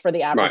 It's just for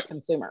the average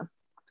consumer.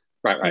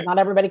 Right. Not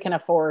everybody can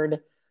afford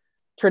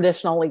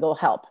traditional legal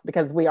help,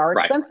 because we are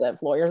expensive.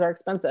 Lawyers are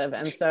expensive.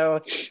 And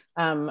so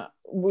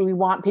we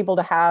want people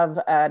to have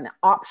an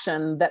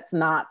option that's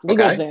not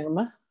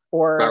LegalZoom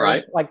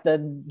or like the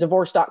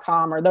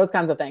divorce.com or those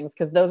kinds of things,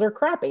 because those are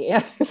crappy.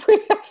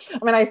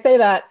 I say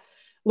that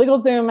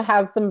LegalZoom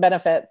has some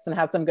benefits and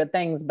has some good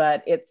things,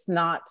 but it's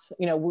not,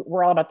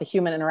 we're all about the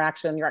human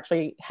interaction. You're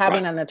actually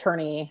having an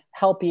attorney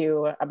help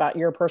you about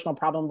your personal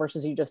problem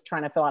versus you just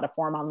trying to fill out a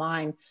form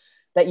online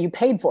that you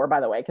paid for,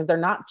 by the way, because they're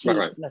not cheap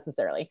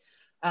necessarily.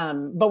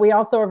 But we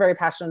also are very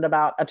passionate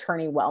about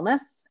attorney wellness.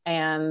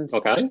 And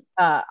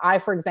I,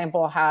 for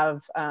example,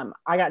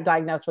 I got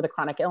diagnosed with a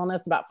chronic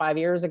illness about 5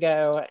 years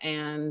ago,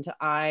 and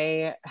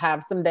I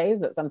have some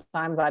days that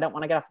sometimes I don't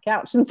want to get off the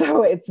couch. And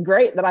so it's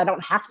great that I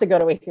don't have to go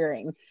to a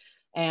hearing.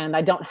 And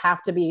I don't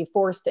have to be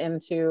forced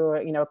into,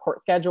 a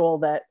court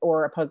schedule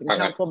or opposing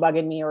counsel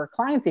bugging me, or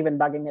clients even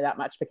bugging me that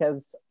much,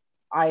 because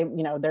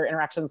their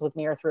interactions with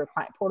me are through a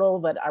client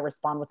portal that I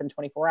respond within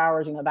 24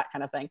 hours, that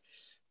kind of thing.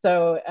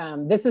 So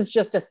this is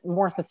just a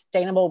more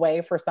sustainable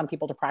way for some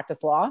people to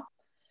practice law.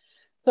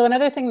 So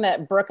another thing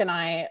that Brooke and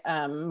I,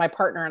 my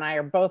partner and I,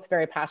 are both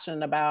very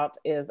passionate about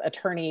is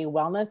attorney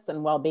wellness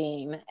and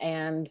well-being.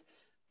 And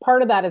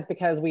part of that is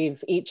because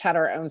we've each had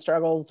our own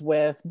struggles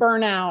with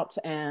burnout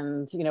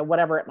and,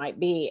 whatever it might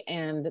be.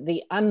 And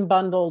the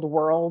unbundled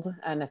world,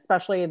 and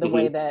especially the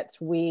way that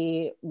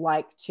we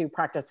like to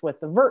practice with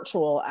the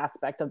virtual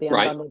aspect of the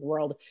unbundled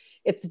world,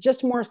 it's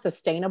just more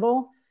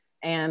sustainable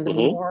and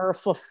more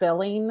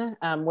fulfilling,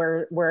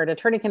 where an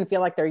attorney can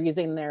feel like they're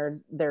using their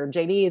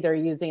JD, they're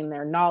using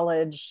their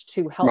knowledge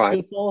to help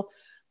people,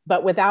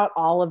 but without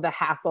all of the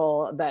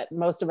hassle that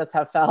most of us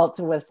have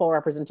felt with full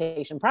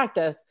representation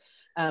practice.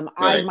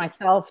 I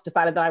myself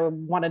decided that I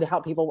wanted to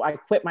help people. I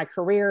quit my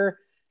career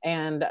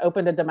and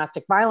opened a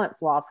domestic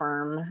violence law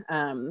firm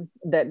I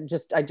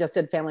just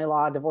did family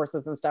law,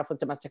 divorces and stuff with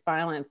domestic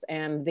violence,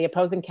 and the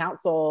opposing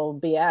counsel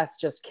BS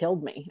just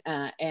killed me.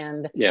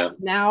 And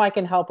now I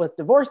can help with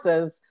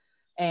divorces,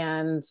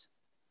 and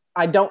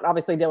I don't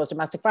obviously deal with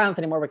domestic violence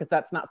anymore because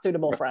that's not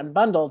suitable for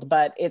unbundled,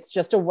 but it's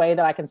just a way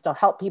that I can still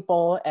help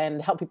people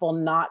and help people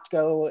not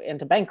go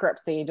into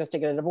bankruptcy just to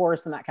get a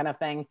divorce and that kind of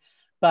thing.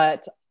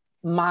 But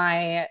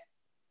my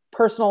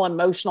personal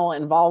emotional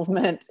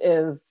involvement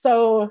is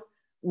so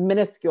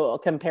minuscule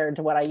compared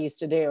to what I used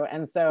to do.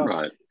 And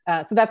so,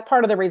 so that's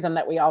part of the reason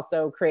that we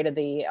also created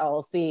the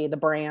LLC, the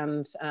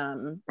brand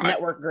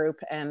network group.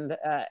 And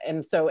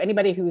so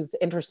anybody who's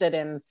interested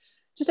in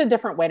just a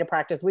different way to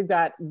practice, we've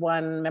got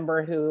one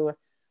member who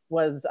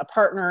was a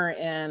partner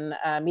in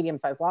a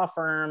medium-sized law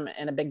firm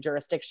in a big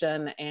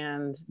jurisdiction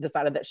and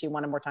decided that she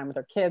wanted more time with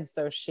her kids.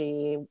 So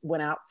she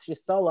went out,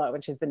 she's solo,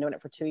 and she's been doing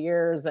it for 2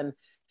 years. And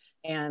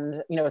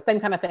same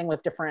kind of thing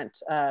with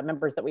different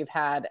members that we've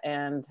had.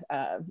 And,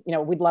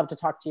 we'd love to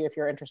talk to you if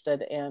you're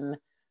interested in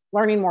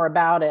learning more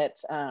about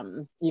it.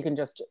 You can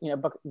just,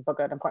 book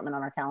an appointment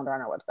on our calendar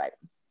on our website.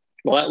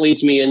 Well, that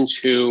leads me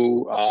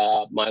into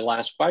my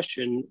last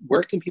question.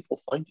 Where can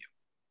people find you?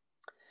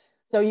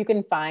 So you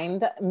can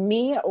find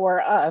me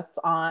or us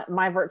on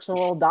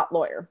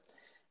myvirtual.lawyer.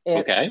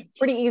 It's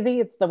pretty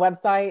easy. It's the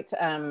website.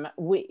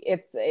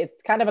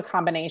 It's kind of a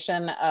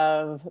combination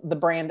of the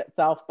brand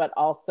itself, but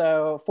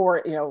also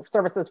for,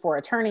 services for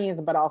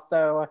attorneys, but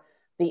also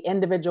the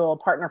individual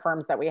partner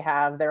firms that we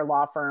have, their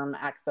law firm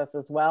access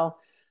as well.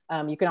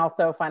 You can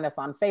also find us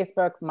on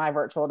Facebook,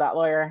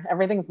 myvirtual.lawyer.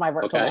 Everything's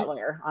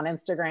myvirtual.lawyer. On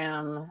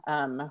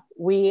Instagram.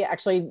 We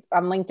actually,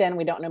 on LinkedIn,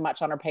 we don't know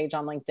much on our page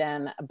on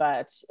LinkedIn,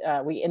 but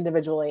we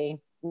individually,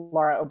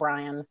 Laura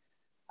O'Brien,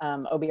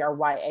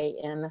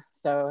 Obryan.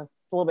 So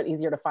it's a little bit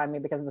easier to find me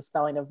because of the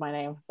spelling of my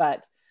name,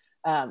 but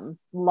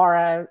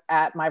Laura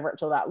at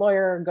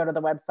myvirtual.lawyer, go to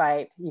the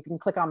website. You can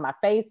click on my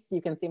face. You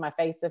can see my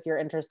face if you're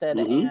interested,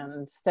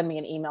 and send me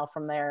an email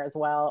from there as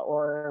well,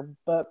 or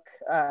book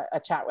a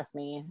chat with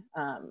me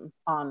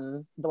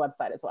on the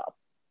website as well.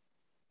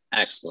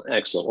 Excellent.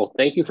 Well,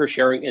 thank you for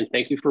sharing, and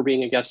thank you for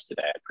being a guest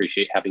today. I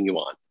appreciate having you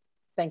on.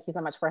 Thank you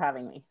so much for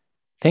having me.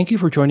 Thank you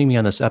for joining me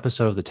on this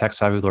episode of the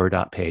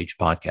TechSavvyLawyer.page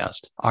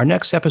podcast. Our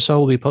next episode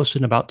will be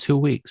posted in about 2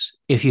 weeks.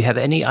 If you have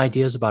any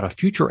ideas about a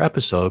future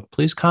episode,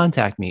 please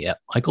contact me at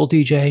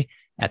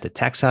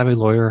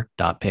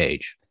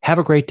michaeldj@thetechsavvylawyer.page. Have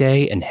a great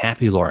day and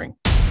happy lawyering.